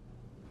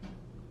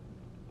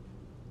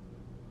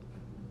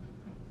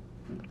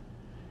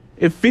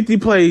 If 50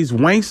 plays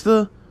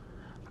Wanksta,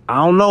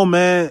 I don't know,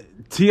 man.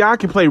 T.I.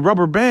 can play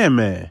Rubber Band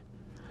Man.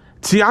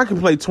 T.I. can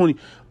play 20.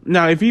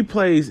 Now, if he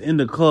plays in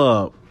the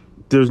club,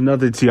 there's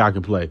nothing T.I.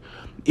 can play.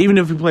 Even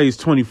if he plays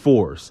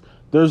 24s,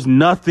 there's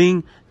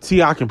nothing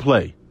T.I. can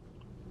play.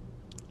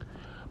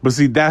 But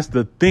see, that's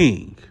the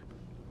thing.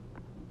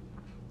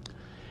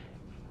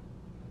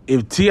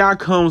 If T.I.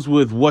 comes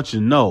with What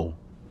You Know,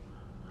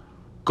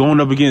 going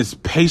up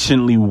against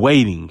Patiently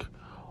Waiting,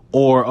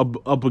 or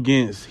up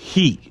against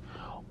Heat,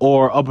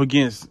 or up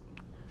against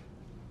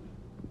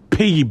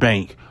Piggy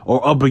Bank,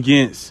 or up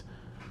against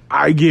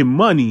I Get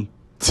Money,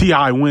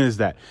 T.I. wins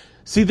that.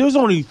 See, there's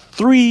only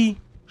 3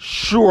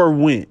 sure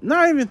wins.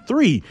 Not even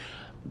 3.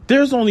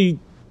 There's only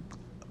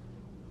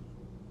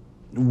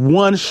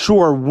 1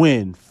 sure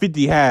win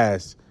 50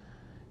 has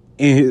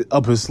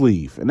up his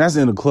sleeve, and that's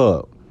in the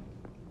club.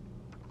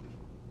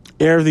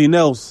 Everything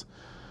else,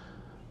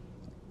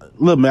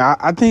 look, man,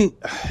 I think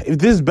if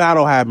this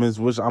battle happens,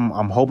 which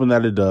I'm hoping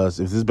that it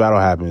does, if this battle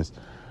happens,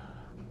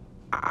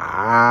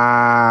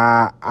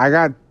 I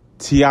got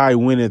T.I.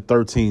 winning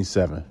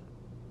 13-7.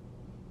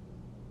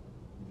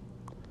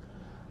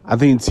 I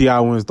think T.I.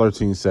 wins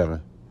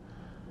 13-7.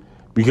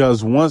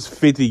 Because once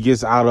 50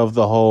 gets out of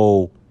the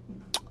whole,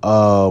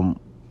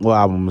 what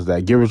album was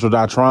that? Get Rich or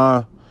Die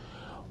Trying.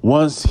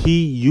 Once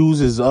he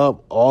uses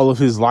up all of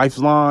his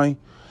lifeline,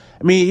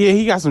 I mean, yeah,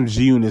 he got some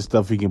G-Unit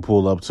stuff he can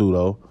pull up too,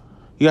 though.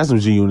 He got some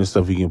G-Unit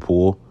stuff he can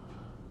pull.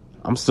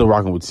 I'm still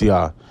rocking with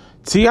T.I.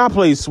 T.I.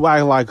 plays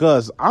Swag Like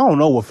Us. I don't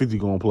know what 50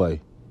 gonna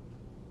play.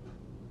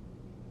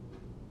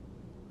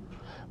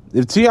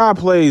 If T.I.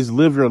 plays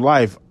Live Your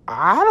Life,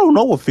 I don't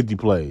know what 50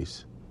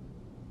 plays.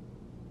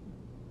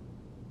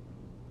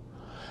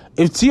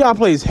 If T.I.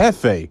 plays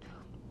Hefe,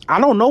 I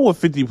don't know what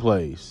 50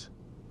 plays.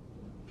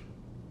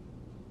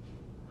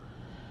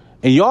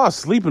 And y'all are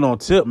sleeping on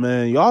Tip,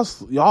 man. Y'all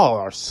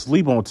are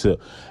sleep on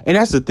Tip. And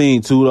that's the thing,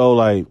 too, though.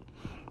 Like,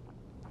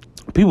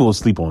 people will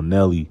sleep on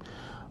Nelly.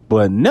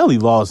 But Nelly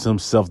lost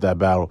himself that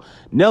battle.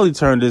 Nelly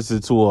turned this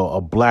into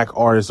a black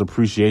artist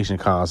appreciation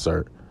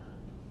concert.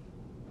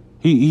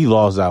 He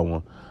lost that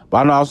one. But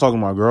I know I was talking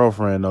to my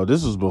girlfriend, though.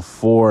 This was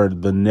before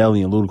the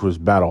Nelly and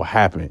Ludacris battle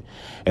happened.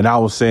 And I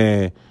was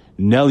saying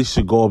Nelly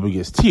should go up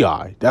against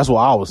T.I. That's what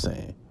I was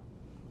saying.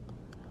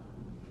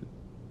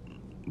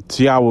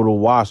 T.I. would have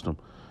watched him.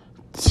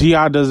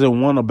 T.I. doesn't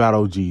want to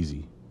battle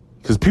Jeezy.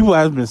 Because people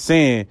have been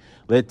saying,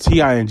 let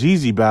T.I. and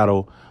Jeezy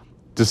battle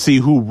to see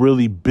who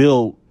really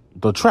built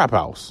the trap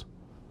house.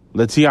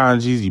 Let T.I.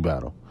 and Jeezy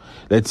battle.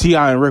 Let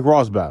T.I. and Rick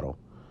Ross battle.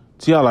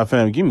 T.I. like,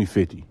 fam, give me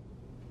 50.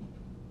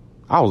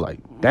 I was like,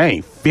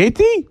 dang,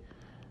 50?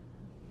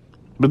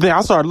 But then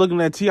I started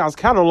looking at T.I.'s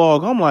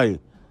catalog. I'm like,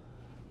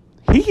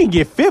 he can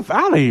get Fifth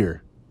out of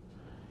here.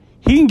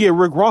 He can get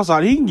Rick Ross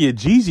out. He can get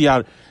Jeezy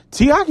out.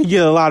 T.I. can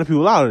get a lot of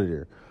people out of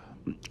there.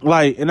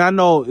 Like, and I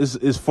know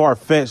it's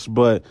far-fetched,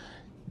 but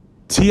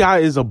T.I.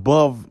 is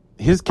above,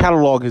 his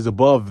catalog is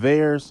above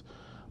theirs,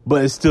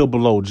 but it's still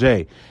below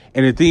Jay.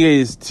 And the thing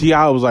is,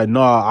 T.I. was like,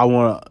 no, I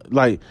want to,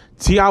 like,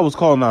 T.I. was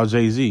calling out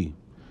Jay-Z.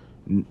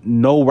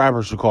 No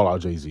rapper should call out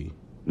Jay-Z.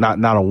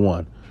 Not a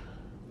one.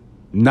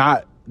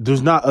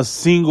 There's not a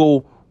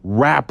single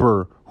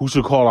rapper who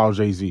should call out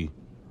Jay-Z.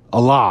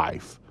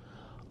 Alive.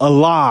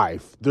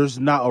 There's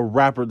not a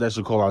rapper that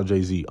should call out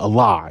Jay-Z.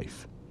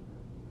 Alive.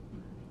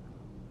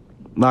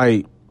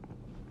 Like,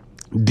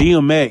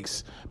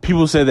 DMX,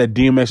 people said that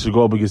DMX should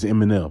go up against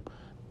Eminem.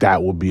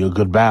 That would be a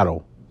good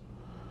battle.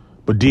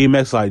 But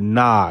DMX like,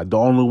 nah, the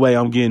only way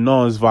I'm getting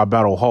on is if I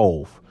battle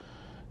Hove.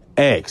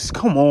 X,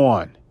 come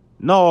on.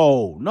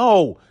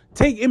 No.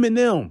 Take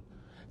Eminem.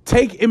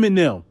 Take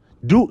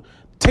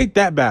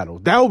that battle.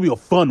 That would be a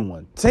fun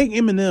one. Take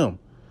Eminem.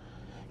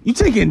 You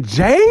taking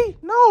Jay?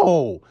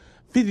 No.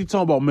 50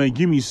 talking about, man,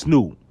 give me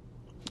Snoop.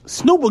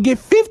 Snoop will get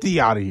 50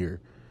 out of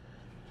here.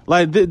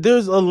 Like,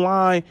 there's a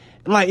line,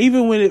 like,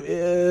 even when if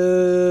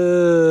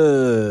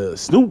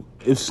Snoop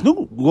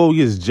go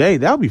against Jay,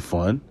 that would be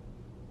fun.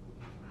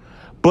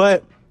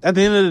 But at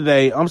the end of the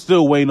day, I'm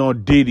still waiting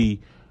on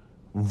Diddy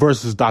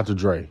versus Dr.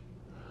 Dre.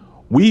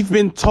 We've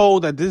been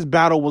told that this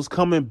battle was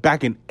coming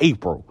back in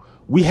April.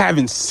 We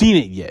haven't seen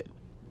it yet.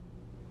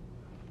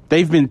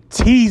 They've been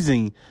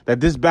teasing that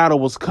this battle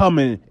was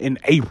coming in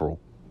April.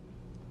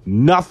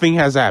 Nothing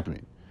has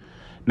happened.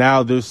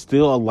 Now, there's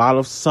still a lot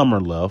of summer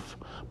left,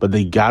 but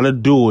they got to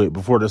do it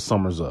before the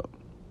summer's up.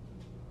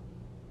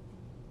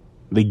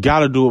 They got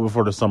to do it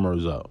before the summer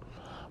is up.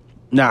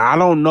 Now, I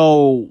don't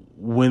know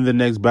when the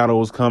next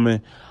battle is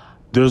coming.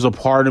 There's a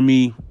part of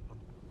me,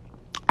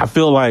 I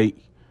feel like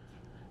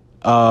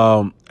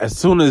as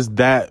soon as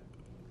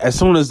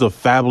the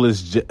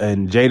Fabulous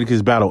and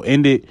Jadakiss battle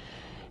ended,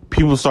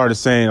 people started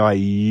saying like,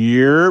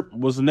 "Yep,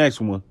 what's the next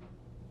one?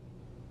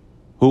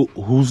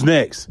 Who's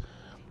next?"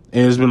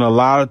 And there's been a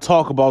lot of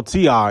talk about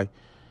T.I.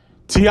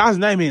 T.I.'s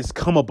name has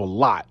come up a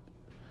lot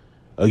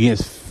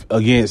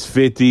against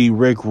 50,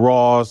 Rick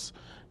Ross,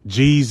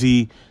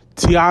 Jeezy.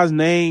 T.I.'s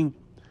name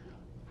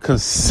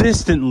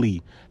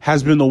consistently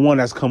has been the one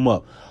that's come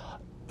up.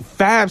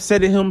 Fab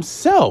said it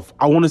himself.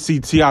 I want to see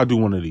T.I. do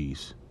one of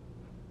these.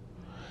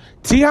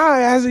 T.I.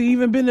 hasn't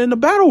even been in the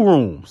battle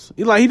rooms.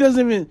 He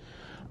doesn't even...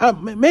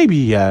 maybe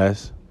he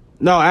has.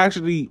 No,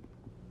 actually,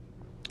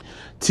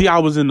 T.I.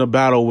 was in the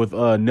battle with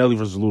Nelly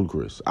versus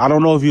Ludacris. I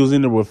don't know if he was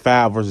in there with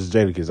Fab versus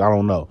Jadakiss. I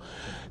don't know.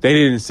 They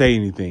didn't say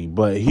anything,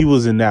 but he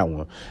was in that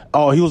one.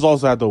 Oh, he was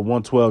also at the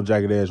 112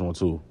 Jagged Edge one,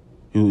 too.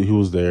 He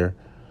was there.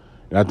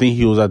 And I think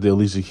he was at the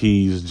Alicia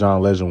Keys,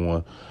 John Legend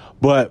one.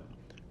 But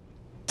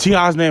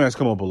T.I.'s name has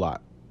come up a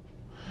lot.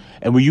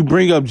 And when you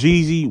bring up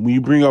Jeezy, when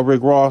you bring up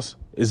Rick Ross,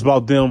 it's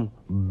about them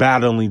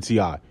battling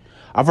T.I.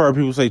 I've heard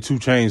people say 2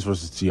 Chainz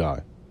versus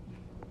T.I.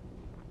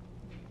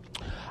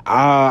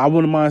 I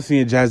wouldn't mind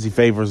seeing Jazzy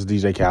Faye versus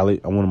DJ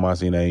Khaled. I wouldn't mind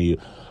seeing that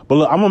either. But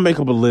look, I'm going to make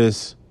up a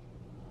list.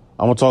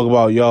 I'm going to talk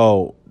about,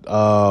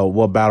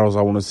 what battles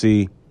I want to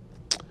see.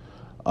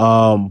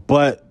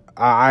 But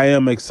I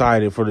am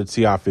excited for the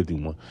T.I.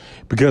 51.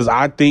 Because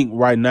I think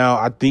right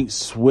now,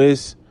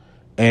 Swiss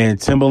and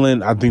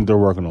Timbaland, I think they're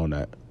working on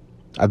that.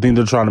 I think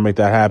they're trying to make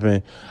that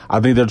happen.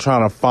 I think they're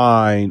trying to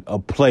find a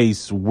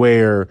place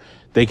where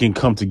they can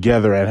come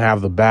together and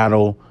have the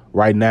battle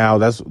right now.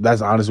 That's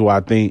honestly what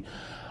I think.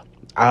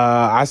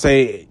 I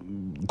say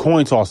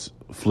coin toss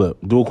flip.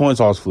 Do a coin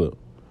toss flip.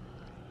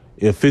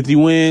 If 50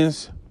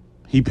 wins,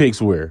 he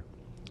picks where.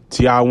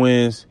 T.I.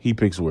 wins, he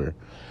picks where.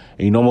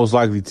 And most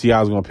likely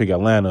T.I. is going to pick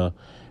Atlanta.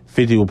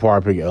 50 will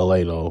probably pick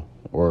L.A. though.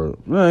 Or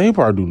he'll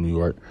probably do New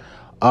York.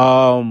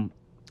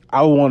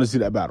 I would want to see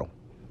that battle.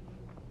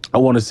 I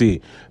want to see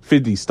it.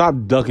 50, stop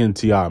ducking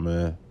T.I.,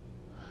 man.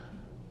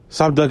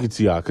 Stop ducking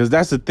T.I. Because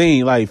that's the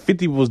thing.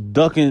 50 was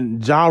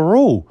ducking Ja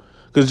Rule.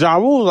 Because Ja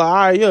Rule was like, all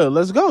right, yeah,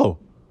 let's go.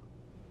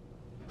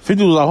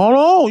 50 was like, hold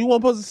on, you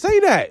weren't supposed to say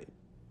that.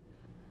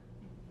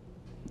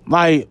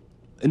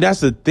 And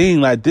that's the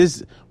thing.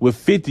 This with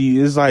 50,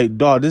 it's like,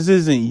 dog, this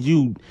isn't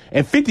you.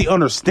 And 50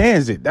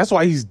 understands it. That's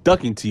why he's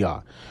ducking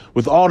T.I.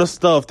 With all the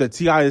stuff that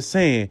T.I. is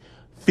saying,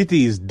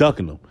 50 is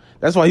ducking him.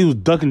 That's why he was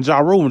ducking Ja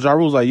Rule. And Ja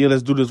Rule's like, yeah,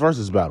 let's do this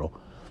versus battle.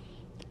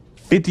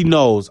 50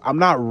 knows I'm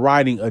not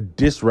writing a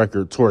diss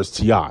record towards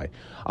T.I.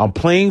 I'm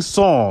playing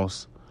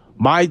songs,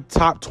 my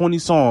top 20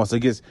 songs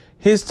against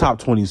his top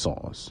 20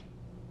 songs.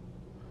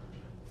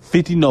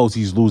 50 knows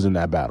he's losing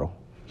that battle.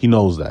 He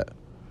knows that.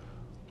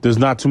 There's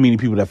not too many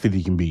people that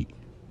 50 can beat.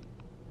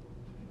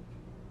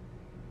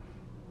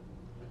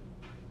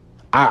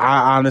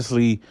 I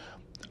honestly,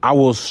 I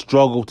will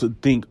struggle to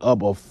think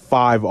up of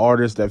 5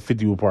 artists that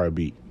 50 will probably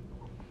beat.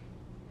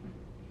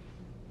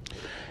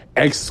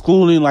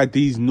 Excluding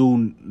these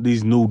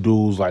new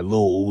dudes like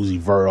Lil Uzi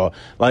Vert,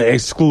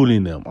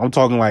 excluding them. I'm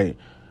talking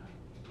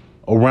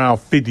around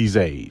 50's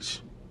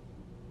age.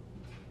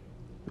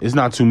 It's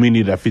not too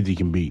many that 50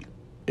 can beat.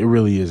 It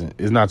really isn't.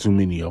 It's not too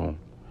many of them.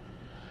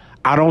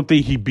 I don't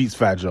think he beats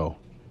Fat Joe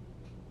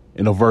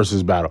in a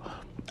versus battle.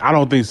 I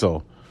don't think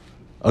so.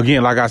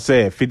 Again, like I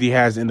said, 50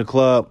 has in the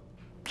club.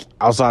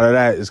 Outside of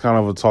that, it's kind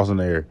of a toss in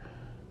the air.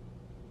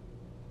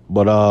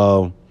 But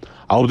I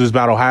hope this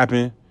battle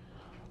happen.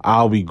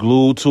 I'll be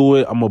glued to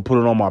it. I'm going to put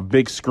it on my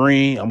big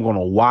screen. I'm going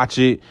to watch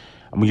it.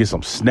 I'm going to get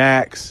some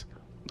snacks.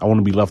 I want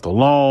to be left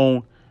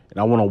alone. And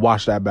I want to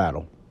watch that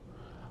battle.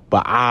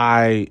 But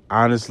I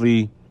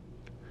honestly,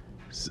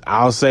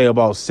 I'll say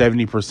about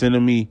 70%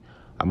 of me,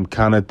 I'm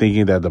kind of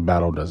thinking that the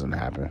battle doesn't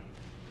happen.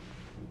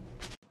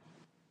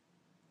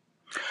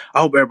 I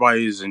hope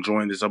everybody is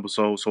enjoying this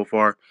episode so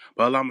far,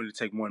 but allow me to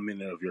take 1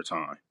 minute of your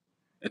time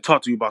and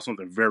talk to you about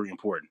something very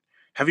important.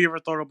 Have you ever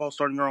thought about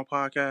starting your own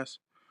podcast?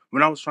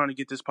 When I was trying to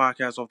get this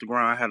podcast off the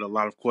ground, I had a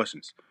lot of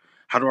questions.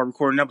 How do I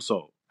record an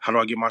episode? How do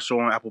I get my show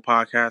on Apple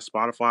Podcasts,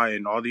 Spotify,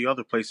 and all the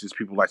other places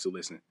people like to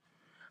listen?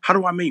 How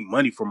do I make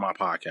money from my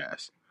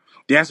podcast?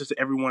 The answer to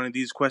every one of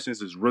these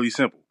questions is really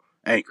simple.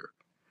 Anchor.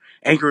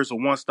 Anchor is a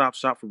one-stop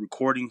shop for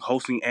recording,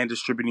 hosting, and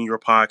distributing your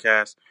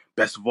podcast.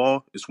 Best of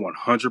all, it's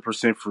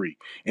 100% free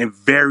and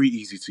very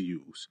easy to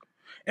use.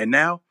 And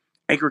now,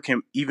 Anchor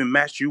can even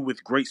match you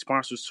with great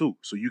sponsors too,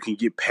 so you can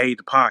get paid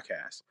to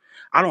podcast.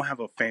 I don't have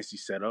a fancy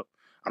setup.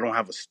 I don't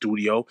have a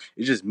studio.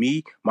 It's just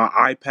me, my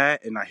iPad,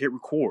 and I hit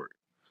record.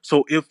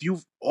 So if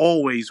you've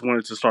always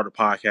wanted to start a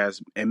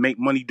podcast and make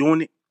money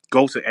doing it,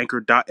 go to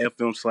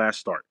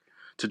anchor.fm/start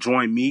to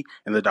join me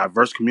and the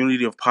diverse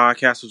community of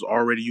podcasters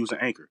already using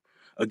Anchor.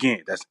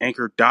 Again, that's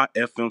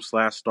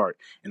anchor.fm/start,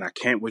 and I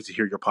can't wait to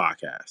hear your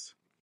podcast.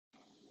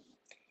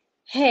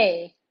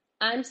 Hey,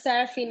 I'm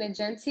Serafina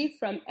Genti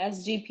from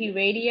SGP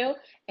Radio,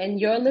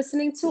 and you're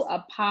listening to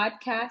a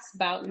podcast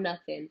about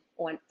nothing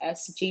on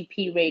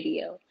SGP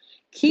Radio.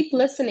 Keep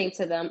listening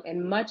to them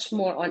and much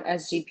more on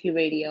SGP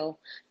Radio.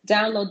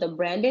 Download the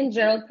Brandon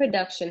Gerald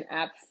Production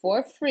app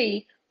for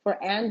free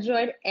for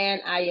Android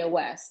and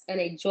iOS and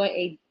enjoy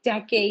a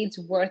decade's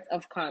worth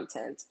of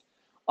content.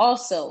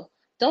 Also,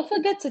 don't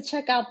forget to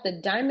check out the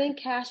Diamond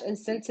Cash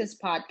Incentives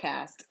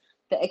podcast,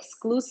 the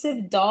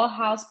exclusive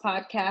Dollhouse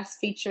podcast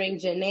featuring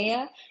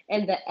Janaea,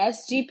 and the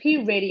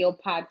SGP Radio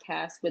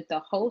podcast with the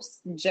host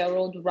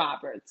Gerald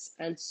Roberts,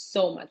 and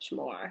so much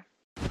more.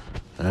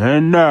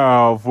 And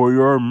now for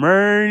your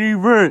main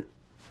event.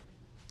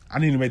 I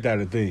need to make that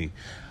a thing.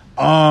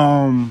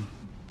 August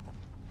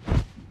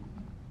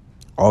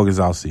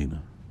Alsina.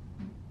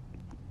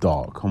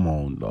 Dog, come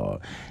on,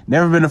 dog.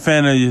 Never been a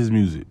fan of his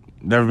music.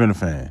 Never been a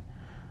fan.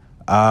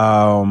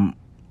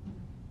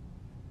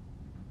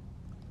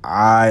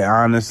 I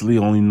honestly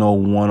only know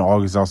one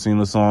August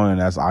Alsina song,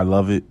 and that's I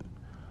Love It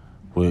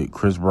with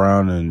Chris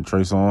Brown and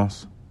Trey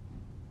Songz.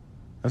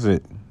 That's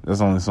it. That's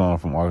the only song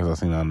from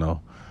August Alsina I know.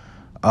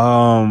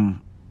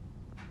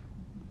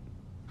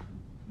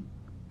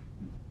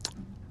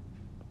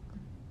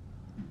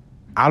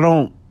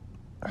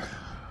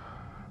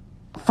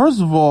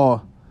 First of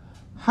all,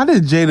 how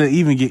did Jada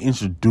even get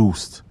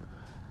introduced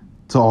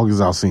to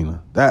August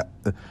Alsina?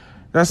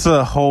 That's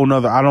a whole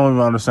nother, I don't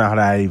even understand how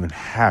that even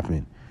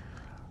happened.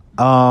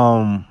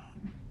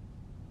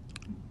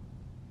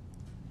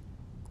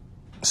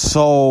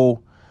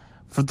 So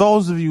for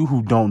those of you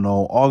who don't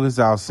know, August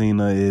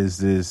Alsina is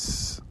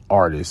this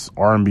artist,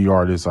 R&B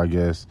artist, I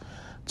guess,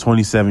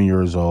 27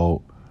 years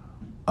old.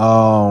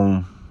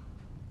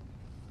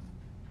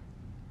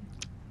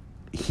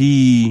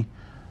 He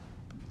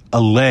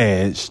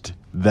alleged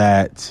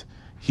that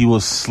he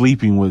was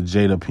sleeping with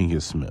Jada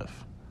Pinkett Smith.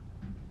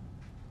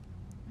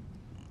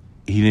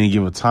 He didn't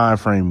give a time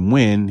frame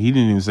when. He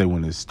didn't even say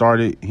when it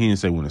started. He didn't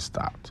say when it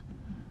stopped.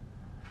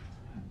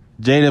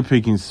 Jada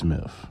Pinkett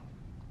Smith.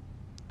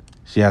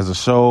 She has a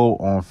show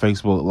on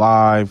Facebook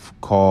Live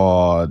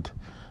called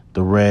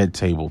The Red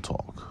Table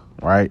Talk,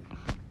 right?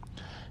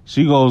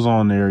 She goes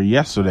on there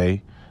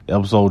yesterday. The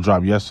episode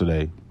dropped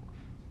yesterday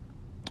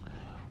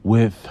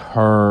with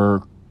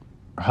her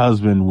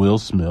husband, Will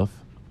Smith.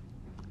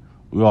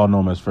 We all know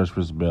him as Fresh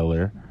Prince of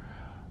Bel-Air.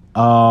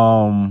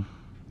 I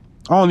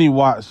only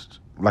watched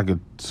like a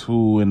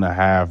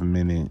 2.5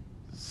 minute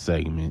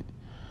segment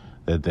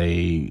that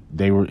they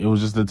were, it was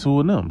just the two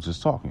of them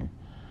just talking.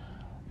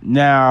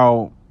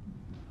 Now,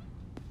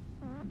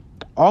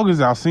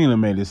 August Alsina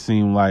made it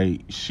seem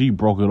like she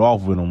broke it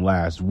off with him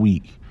last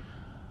week.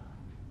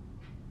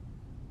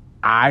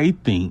 I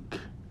think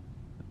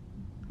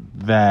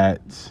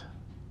that,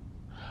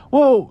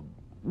 well,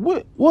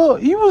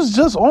 he was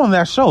just on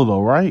that show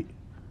though, right?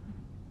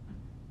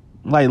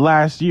 Like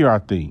last year, I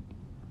think.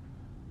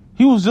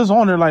 He was just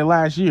on there like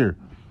last year.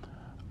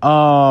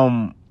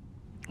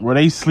 Were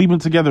they sleeping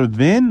together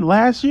then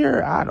last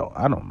year? I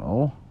don't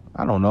know.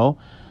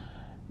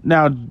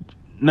 Now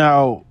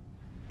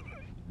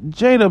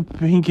Jada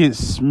Pinkett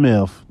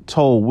Smith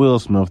told Will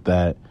Smith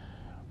that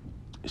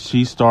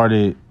she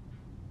started,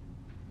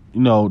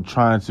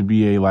 trying to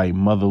be a like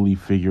motherly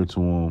figure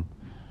to him,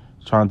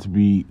 trying to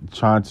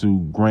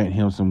grant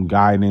him some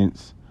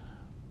guidance,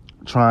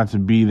 trying to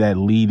be that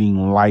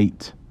leading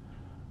light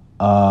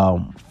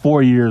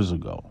 4 years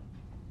ago,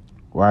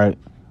 right?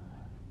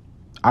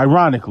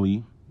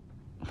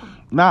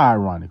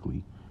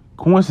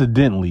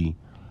 Coincidentally,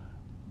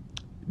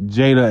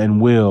 Jada and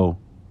Will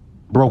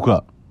broke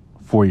up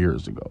 4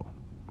 years ago.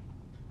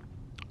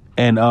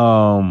 And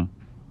on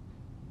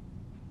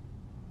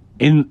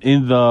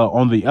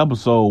the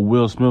episode,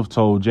 Will Smith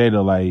told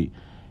Jada, like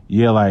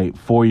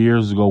 4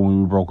 years ago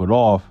when we broke it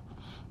off,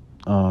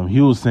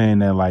 he was saying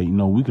that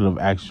we could have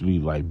actually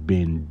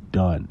been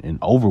done and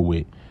over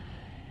with.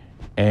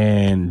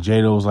 And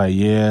Jada was like,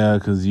 yeah,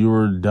 because you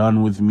were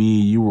done with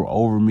me. You were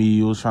over me.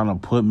 You was trying to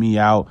put me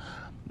out.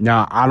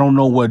 Now, I don't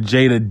know what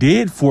Jada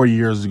did 4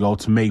 years ago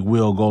to make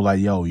Will go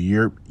like, yo,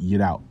 get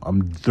out.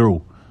 I'm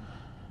through.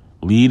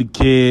 Leave the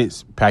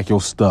kids. Pack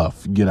your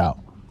stuff. Get out.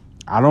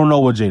 I don't know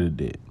what Jada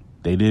did.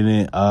 They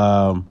didn't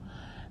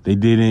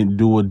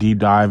do a deep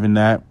dive in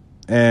that.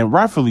 And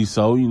rightfully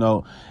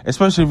so,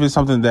 especially if it's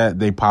something that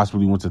they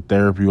possibly went to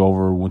therapy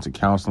over, went to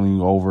counseling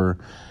over,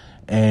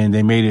 and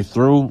they made it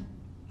through.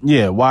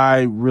 Yeah,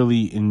 why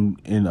really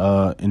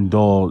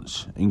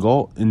indulge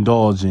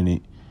in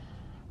it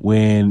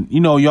when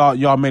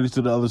y'all made it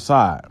to the other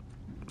side?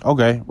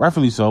 Okay,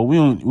 rightfully so. We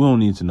don't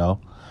need to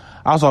know.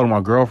 I was talking to my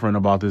girlfriend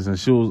about this, and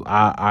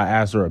I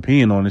asked her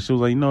opinion on it. She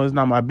was like, it's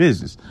not my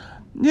business.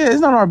 Yeah,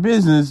 it's not our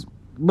business,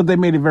 but they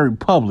made it very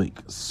public.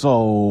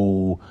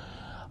 So,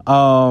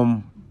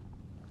 and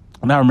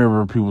I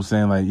remember people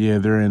saying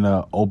they're in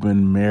an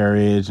open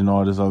marriage and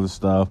all this other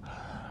stuff.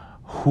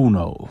 Who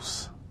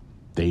knows?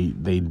 They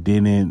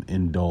didn't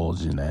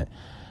indulge in that.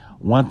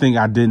 One thing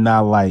I did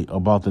not like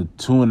about the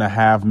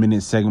 2.5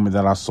 minute segment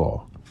that I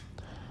saw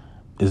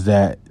is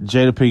that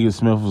Jada Pinkett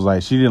Smith was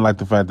like, she didn't like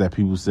the fact that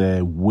people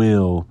said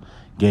Will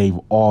gave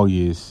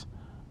August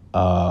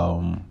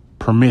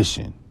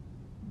permission.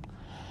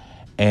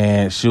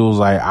 And she was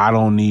like, I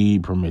don't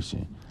need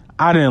permission.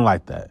 I didn't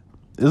like that.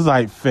 It's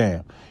like,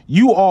 fam,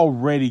 you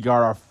already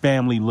got our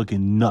family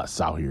looking nuts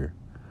out here,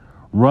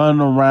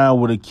 running around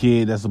with a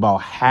kid that's about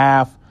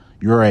half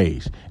your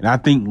age. And I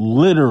think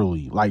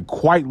literally, like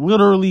quite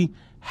literally,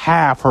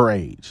 half her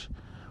age.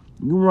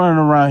 You running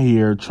around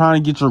here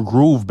trying to get your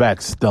groove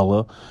back,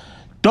 Stella.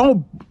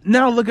 Don't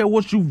now look at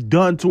what you've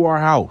done to our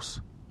house.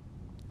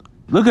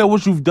 Look at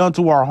what you've done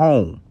to our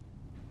home.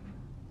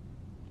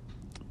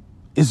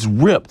 It's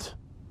ripped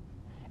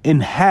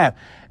in half.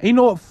 And you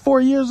know what?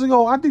 4 years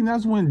ago, I think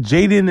that's when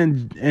Jaden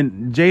and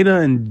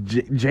Jada and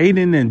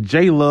Jaden and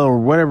Jayla, or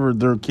whatever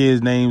their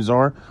kids' names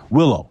are,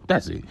 Willow.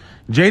 That's it.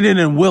 Jaden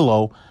and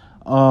Willow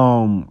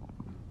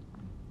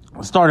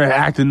started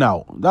acting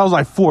out. That was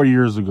like 4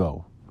 years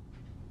ago,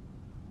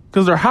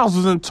 because their house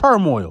was in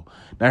turmoil.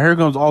 Now here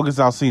comes August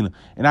Alsina,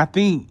 and I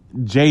think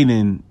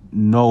Jaden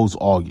knows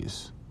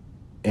August,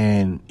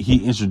 and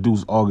he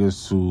introduced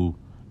August to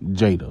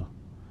Jada.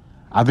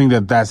 I think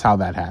that's how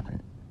that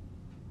happened.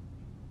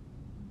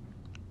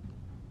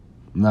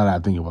 Now that I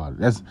think about it,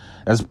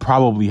 that's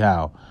probably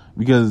how.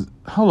 Because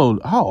how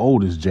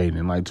old is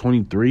Jaden? Like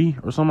 23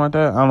 or something like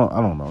that? I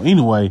don't know.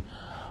 Anyway,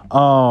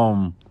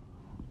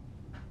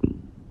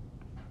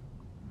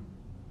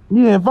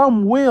 yeah, if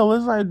I'm Will,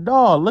 it's like,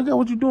 dog, look at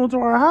what you're doing to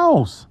our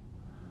house.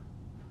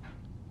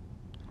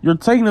 You're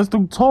taking us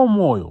through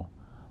turmoil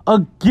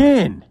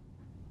again.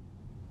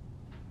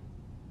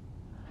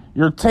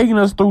 You're taking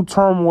us through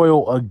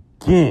turmoil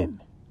again.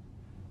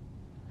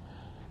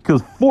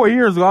 Because 4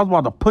 years ago, I was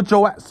about to put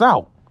your ass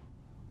out.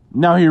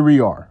 Now here we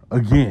are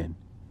again.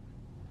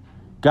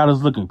 Got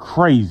us looking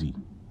crazy.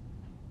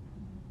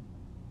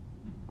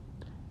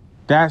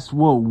 That's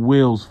what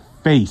Will's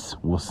face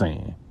was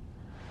saying.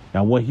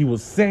 Now, what he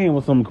was saying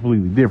was something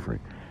completely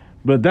different.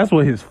 But that's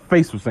what his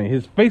face was saying.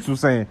 His face was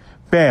saying,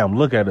 fam,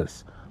 look at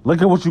us. Look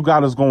at what you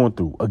got us going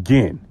through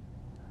again.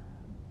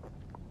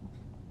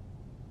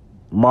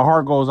 My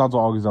heart goes out to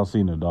August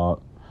Alsina,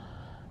 dog.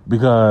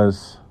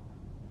 Because,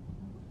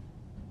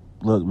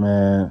 look,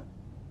 man,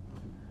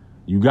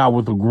 you got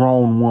with a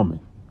grown woman.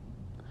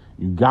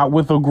 You got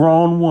with a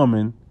grown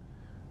woman.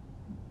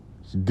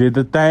 She did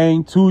the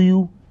thing to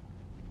you.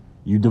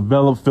 You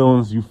developed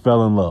feelings. You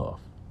fell in love.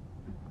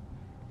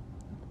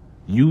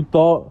 You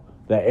thought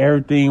that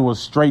everything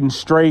was straight.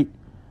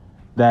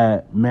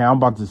 That, man, I'm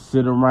about to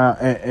sit around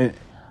and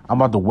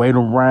I'm about to wait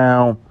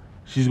around.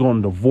 She's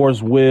going to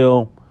divorce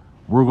Will.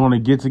 We're going to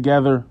get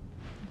together.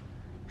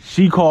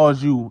 She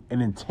calls you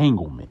an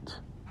entanglement.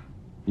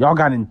 Y'all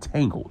got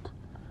entangled.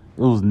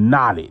 It was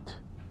knotted.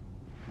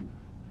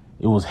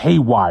 It was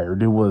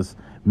haywired. It was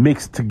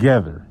mixed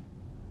together.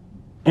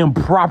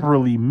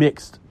 Improperly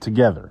mixed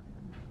together.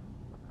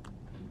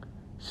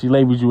 She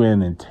labeled you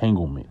an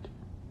entanglement.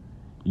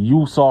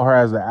 You saw her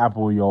as the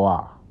apple of your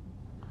eye.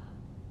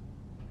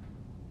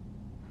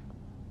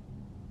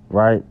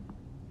 Right?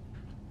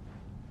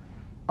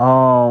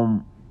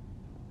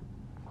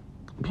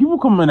 People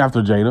coming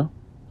after Jada.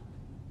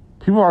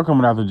 People are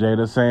coming after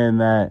Jada, saying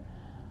that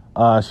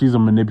she's a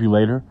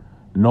manipulator,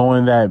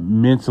 knowing that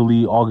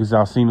mentally August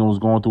Alsina was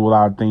going through a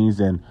lot of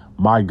things, and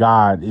my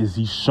God, is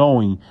he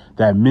showing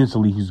that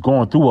mentally he's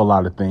going through a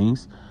lot of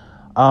things.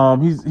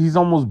 He's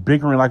almost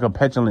bickering like a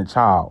petulant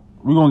child.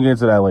 We're gonna get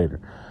into that later.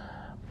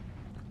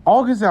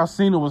 August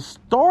Alsina was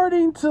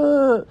starting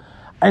to,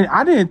 and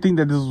I didn't think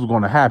that this was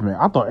going to happen.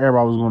 I thought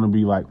everybody was going to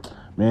be like,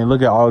 man,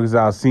 look at August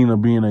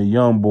Alsina being a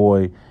young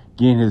boy,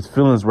 getting his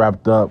feelings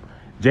wrapped up.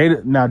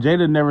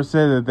 Jada never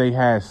said that they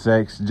had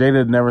sex.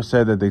 Jada never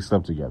said that they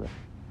slept together.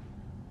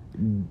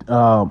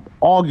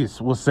 August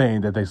was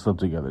saying that they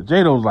slept together.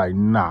 Jada was like,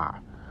 nah,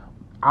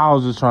 I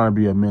was just trying to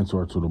be a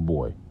mentor to the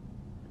boy.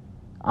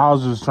 I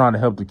was just trying to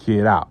help the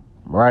kid out,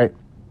 right?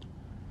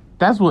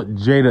 That's what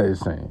Jada is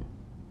saying.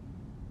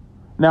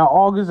 Now,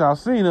 August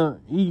Alsina,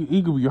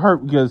 he could be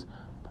hurt because,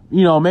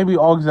 you know, maybe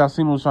August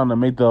Alsina was trying to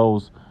make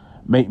those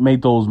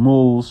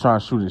moves, trying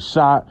to shoot his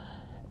shot,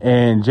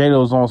 and Jada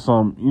was on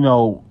some, you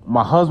know,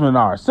 my husband and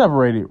I are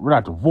separated, we're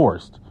not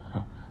divorced,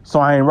 so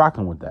I ain't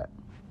rocking with that.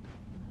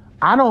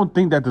 I don't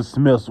think that the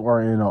Smiths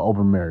are in an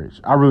open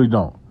marriage. I really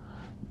don't.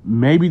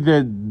 Maybe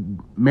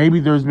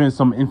there's been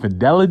some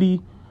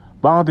infidelity,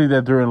 but I don't think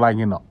that they're in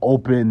an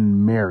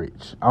open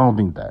marriage. I don't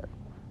think that.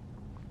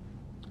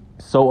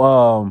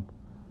 So,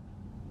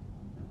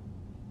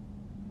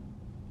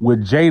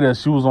 with Jada,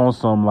 she was on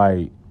some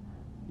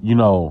you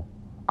know,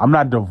 I'm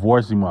not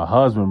divorcing my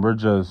husband. We're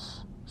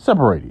just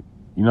separated.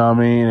 You know what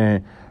I mean?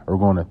 And we're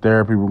going to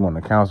therapy. We're going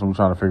to counseling. We're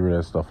trying to figure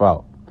that stuff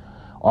out.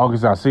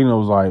 August Alsina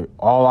was like,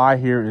 all I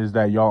hear is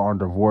that y'all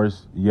aren't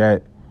divorced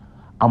yet.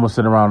 I'm going to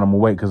sit around and I'm going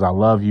to wait because I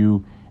love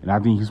you. And I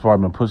think he's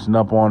probably been pushing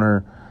up on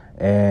her.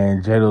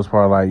 And Jada was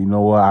probably like, you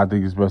know what? I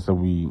think it's best that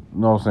we, you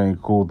know what I'm saying,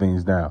 cool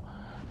things down.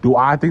 Do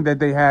I think that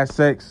they had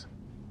sex?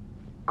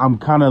 I'm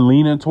kind of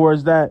leaning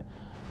towards that,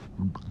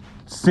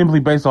 simply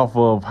based off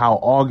of how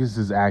August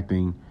is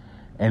acting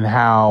and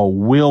how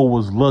Will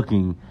was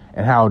looking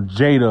and how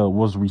Jada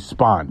was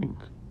responding.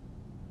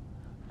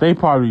 They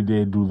probably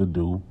did do the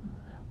do.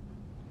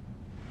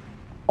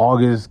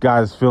 August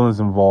got his feelings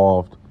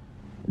involved.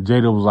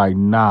 Jada was like,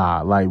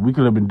 nah, like we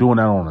could have been doing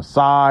that on the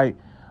side,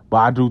 but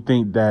I do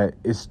think that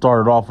it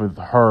started off with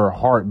her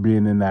heart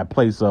being in that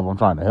place of I'm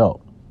trying to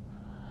help.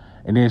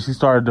 And then she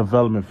started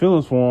developing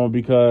feelings for him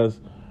because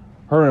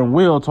her and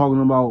Will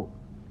talking about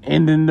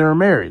ending their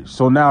marriage.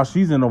 So now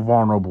she's in a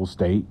vulnerable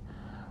state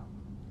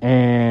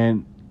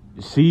and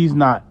she's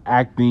not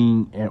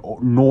acting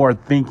nor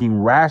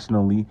thinking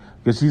rationally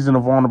because she's in a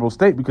vulnerable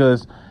state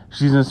because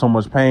she's in so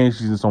much pain.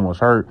 She's in so much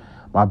hurt.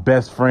 My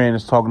best friend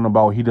is talking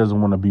about he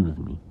doesn't want to be with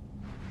me,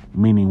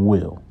 meaning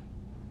Will.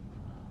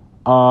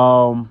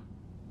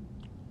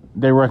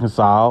 They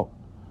reconciled.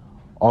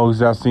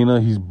 August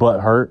Alsina, he's butt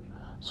hurt.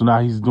 So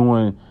now he's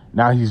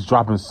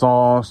dropping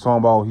songs talking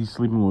about he's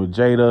sleeping with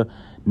Jada,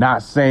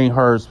 not saying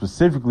her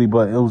specifically,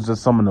 but it was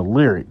just some of the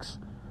lyrics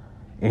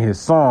in his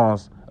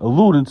songs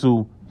alluding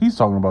to he's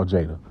talking about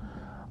Jada.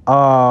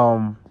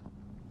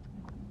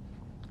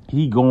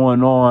 He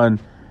going on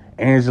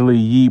Angela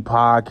Yee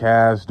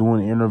podcast,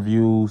 doing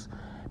interviews,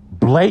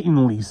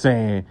 blatantly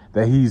saying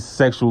that he's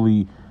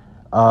sexually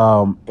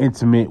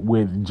intimate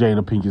with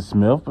Jada Pinkett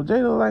Smith, but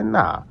Jada like,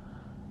 nah.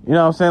 You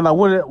know what I'm saying?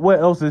 Like, what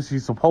else is she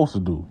supposed to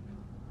do?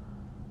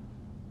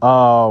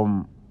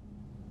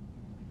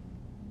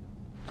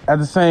 At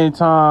the same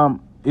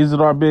time, is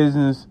it our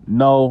business?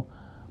 No.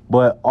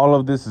 But all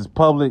of this is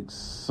public,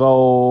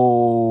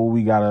 so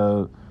we gotta, you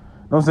know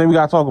what I'm saying? We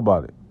gotta talk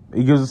about it.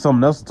 It gives us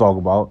something else to talk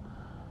about.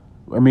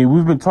 I mean,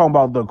 we've been talking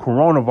about the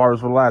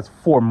coronavirus for the last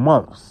 4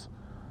 months.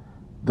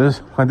 This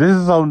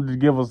is something to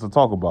give us to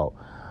talk about.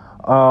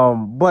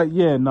 But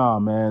yeah, nah,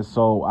 man.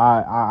 So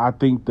I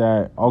think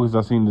that August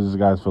Alsina, this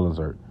guy's feelings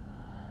hurt.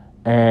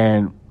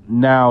 And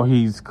now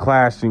he's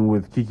clashing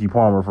with Keke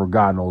Palmer for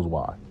God knows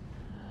why.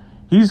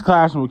 He's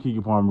clashing with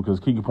Keke Palmer because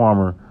Keke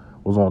Palmer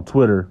was on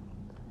Twitter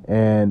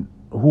and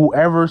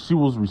whoever she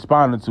was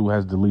responding to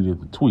has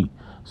deleted the tweet.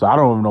 So I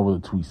don't even know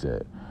what the tweet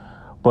said.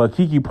 But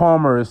Keke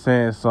Palmer is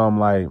saying something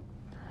like,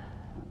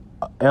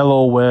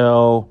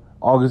 LOL,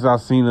 August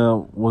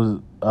Alsina was,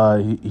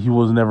 he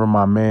was never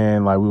my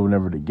man. Like, we were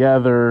never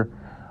together.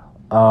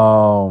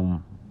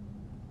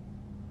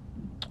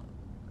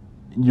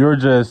 You're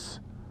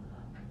just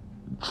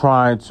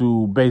trying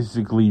to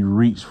basically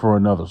reach for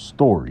another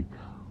story.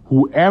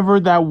 Whoever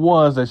that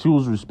was that she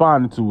was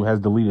responding to has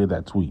deleted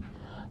that tweet.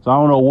 So I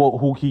don't know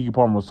who Keke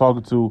Palmer was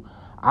talking to.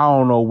 I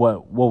don't know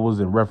what was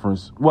in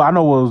reference. Well, I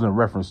know what was in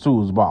reference to. It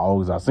was about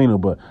August Alsina,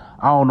 but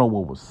I don't know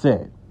what was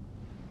said.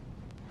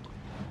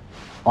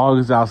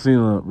 August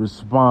Alsina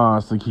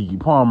responds to Keke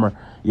Palmer,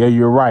 yeah,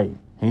 you're right.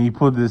 And he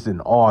put this in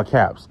all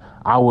caps.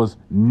 I was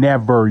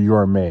never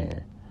your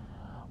man.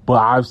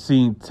 But I've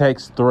seen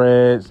text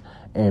threads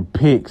and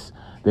pics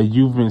that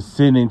you've been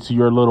sending to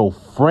your little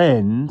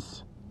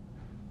friends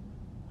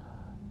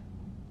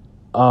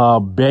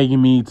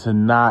begging me to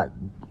not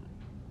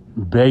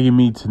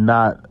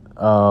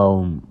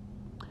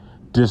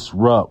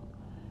disrupt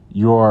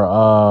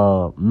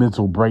your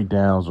mental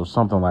breakdowns or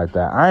something like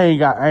that. I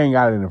ain't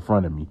got it in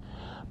front of me.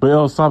 But it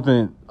was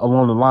something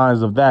along the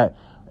lines of that.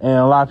 And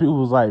a lot of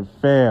people was like,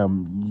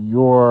 fam,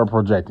 you're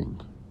projecting.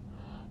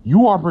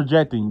 You are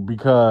projecting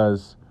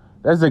because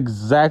that's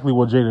exactly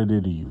what Jada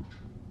did to you.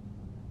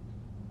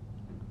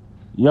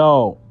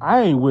 Yo,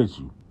 I ain't with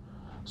you.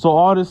 So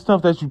all this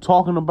stuff that you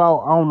talking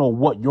about, I don't know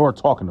what you're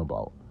talking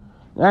about.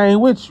 I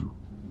ain't with you.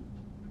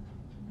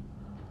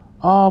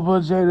 Oh,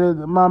 but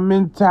Jada, my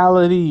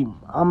mentality,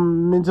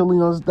 I'm mentally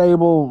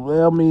unstable.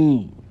 Help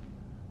me.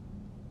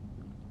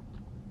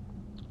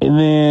 And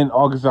then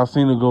August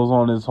Alsina goes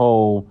on this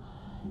whole,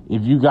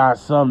 if you got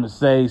something to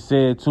say,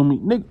 say it to me.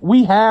 Nick,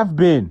 we have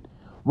been.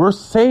 We're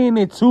saying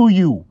it to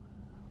you.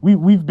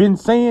 We've been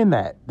saying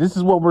that. This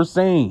is what we're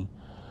saying.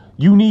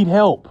 You need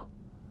help.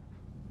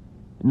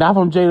 Not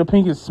from Jada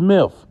Pinkett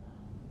Smith.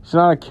 She's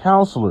not a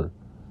counselor.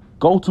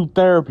 Go to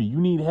therapy. You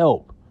need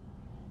help.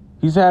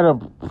 He's had a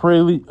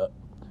pretty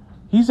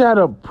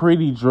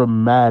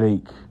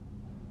dramatic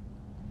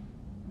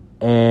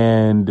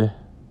and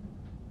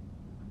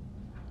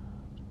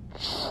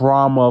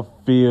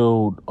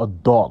trauma-filled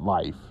adult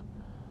life.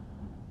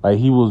 Like,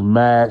 he was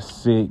mad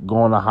sick,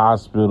 going to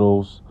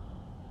hospitals,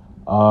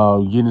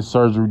 getting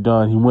surgery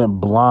done. He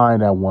went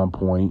blind at one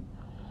point.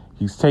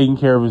 He's taking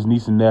care of his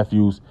niece and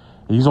nephews.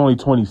 He's only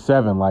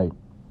 27. Like,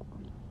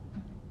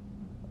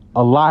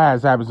 a lot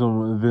has happened to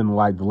him within,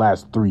 like, the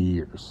last 3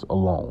 years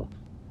alone.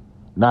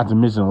 Not to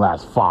mention the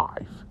last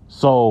 5.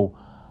 So,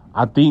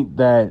 I think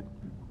that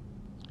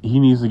he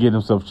needs to get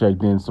himself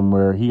checked in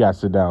somewhere. He got to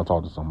sit down and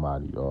talk to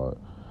somebody,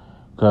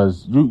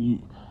 because the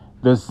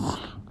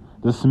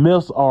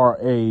Smiths are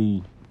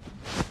a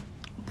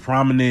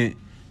prominent,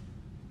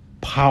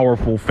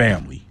 powerful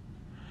family.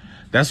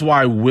 That's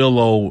why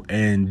Willow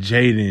and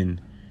Jaden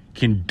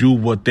can do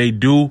what they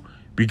do,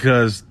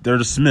 because they're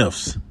the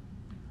Smiths.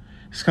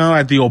 It's kind of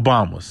like the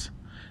Obamas.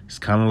 It's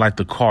kind of like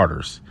the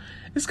Carters.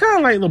 It's kind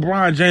of like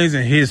LeBron James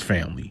and his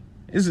family.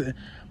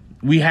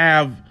 We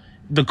have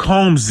the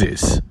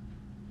Combses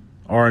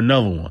are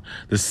another one.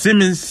 The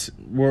Simmons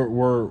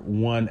were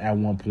one at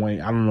one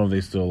point. I don't know if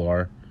they still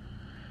are.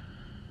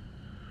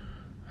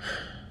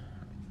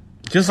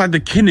 Just like the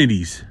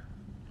Kennedys.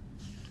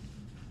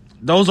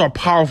 Those are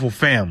powerful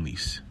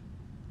families,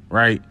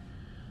 right?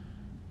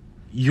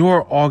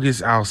 You're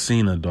August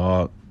Alsina,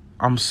 dog.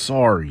 I'm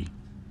sorry.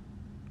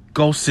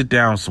 Go sit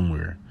down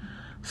somewhere.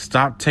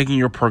 Stop taking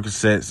your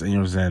Percocets and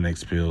your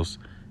Xanax pills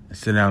and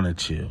sit down and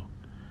chill.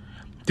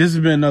 This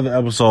has been another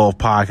episode of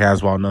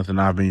Podcast About Nothing.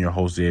 I've been your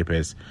host, The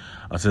Apex.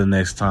 Until the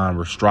next time,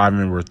 we're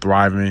striving, we're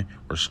thriving,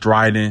 we're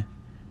striding.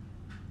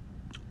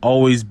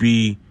 Always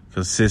be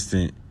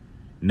consistent.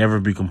 Never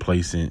be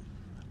complacent.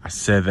 I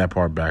said that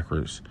part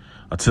backwards.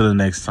 Until the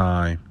next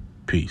time,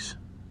 peace.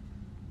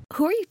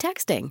 Who are you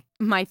texting?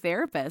 My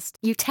therapist.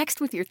 You text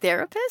with your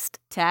therapist?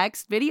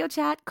 Text, video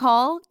chat,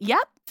 call.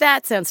 Yep.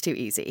 That sounds too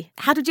easy.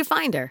 How did you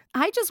find her?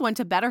 I just went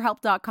to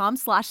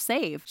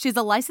betterhelp.com/save. She's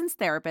a licensed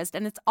therapist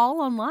and it's all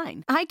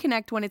online. I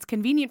connect when it's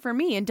convenient for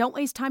me and don't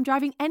waste time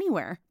driving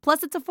anywhere.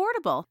 Plus, it's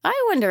affordable. I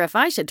wonder if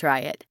I should try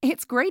it.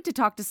 It's great to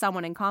talk to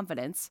someone in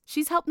confidence.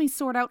 She's helped me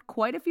sort out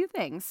quite a few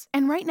things.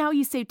 And right now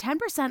you save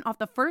 10% off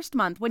the first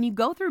month when you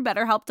go through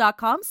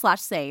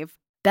betterhelp.com/save.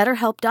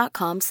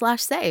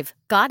 betterhelp.com/save.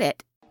 Got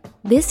it.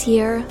 This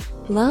year,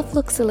 love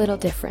looks a little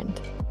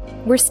different.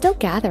 We're still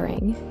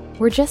gathering.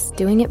 We're just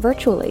doing it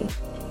virtually.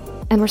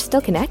 And we're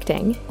still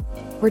connecting.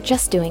 We're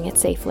just doing it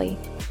safely.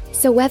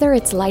 So whether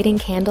it's lighting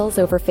candles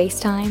over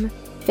FaceTime,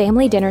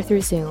 family dinner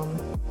through Zoom,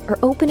 or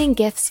opening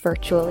gifts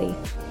virtually,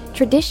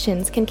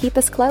 traditions can keep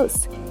us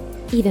close,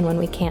 even when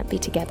we can't be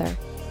together.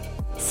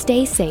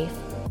 Stay safe,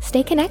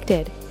 stay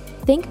connected,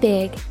 think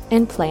big,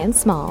 and plan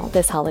small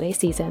this holiday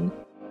season.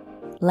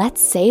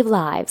 Let's save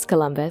lives,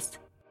 Columbus.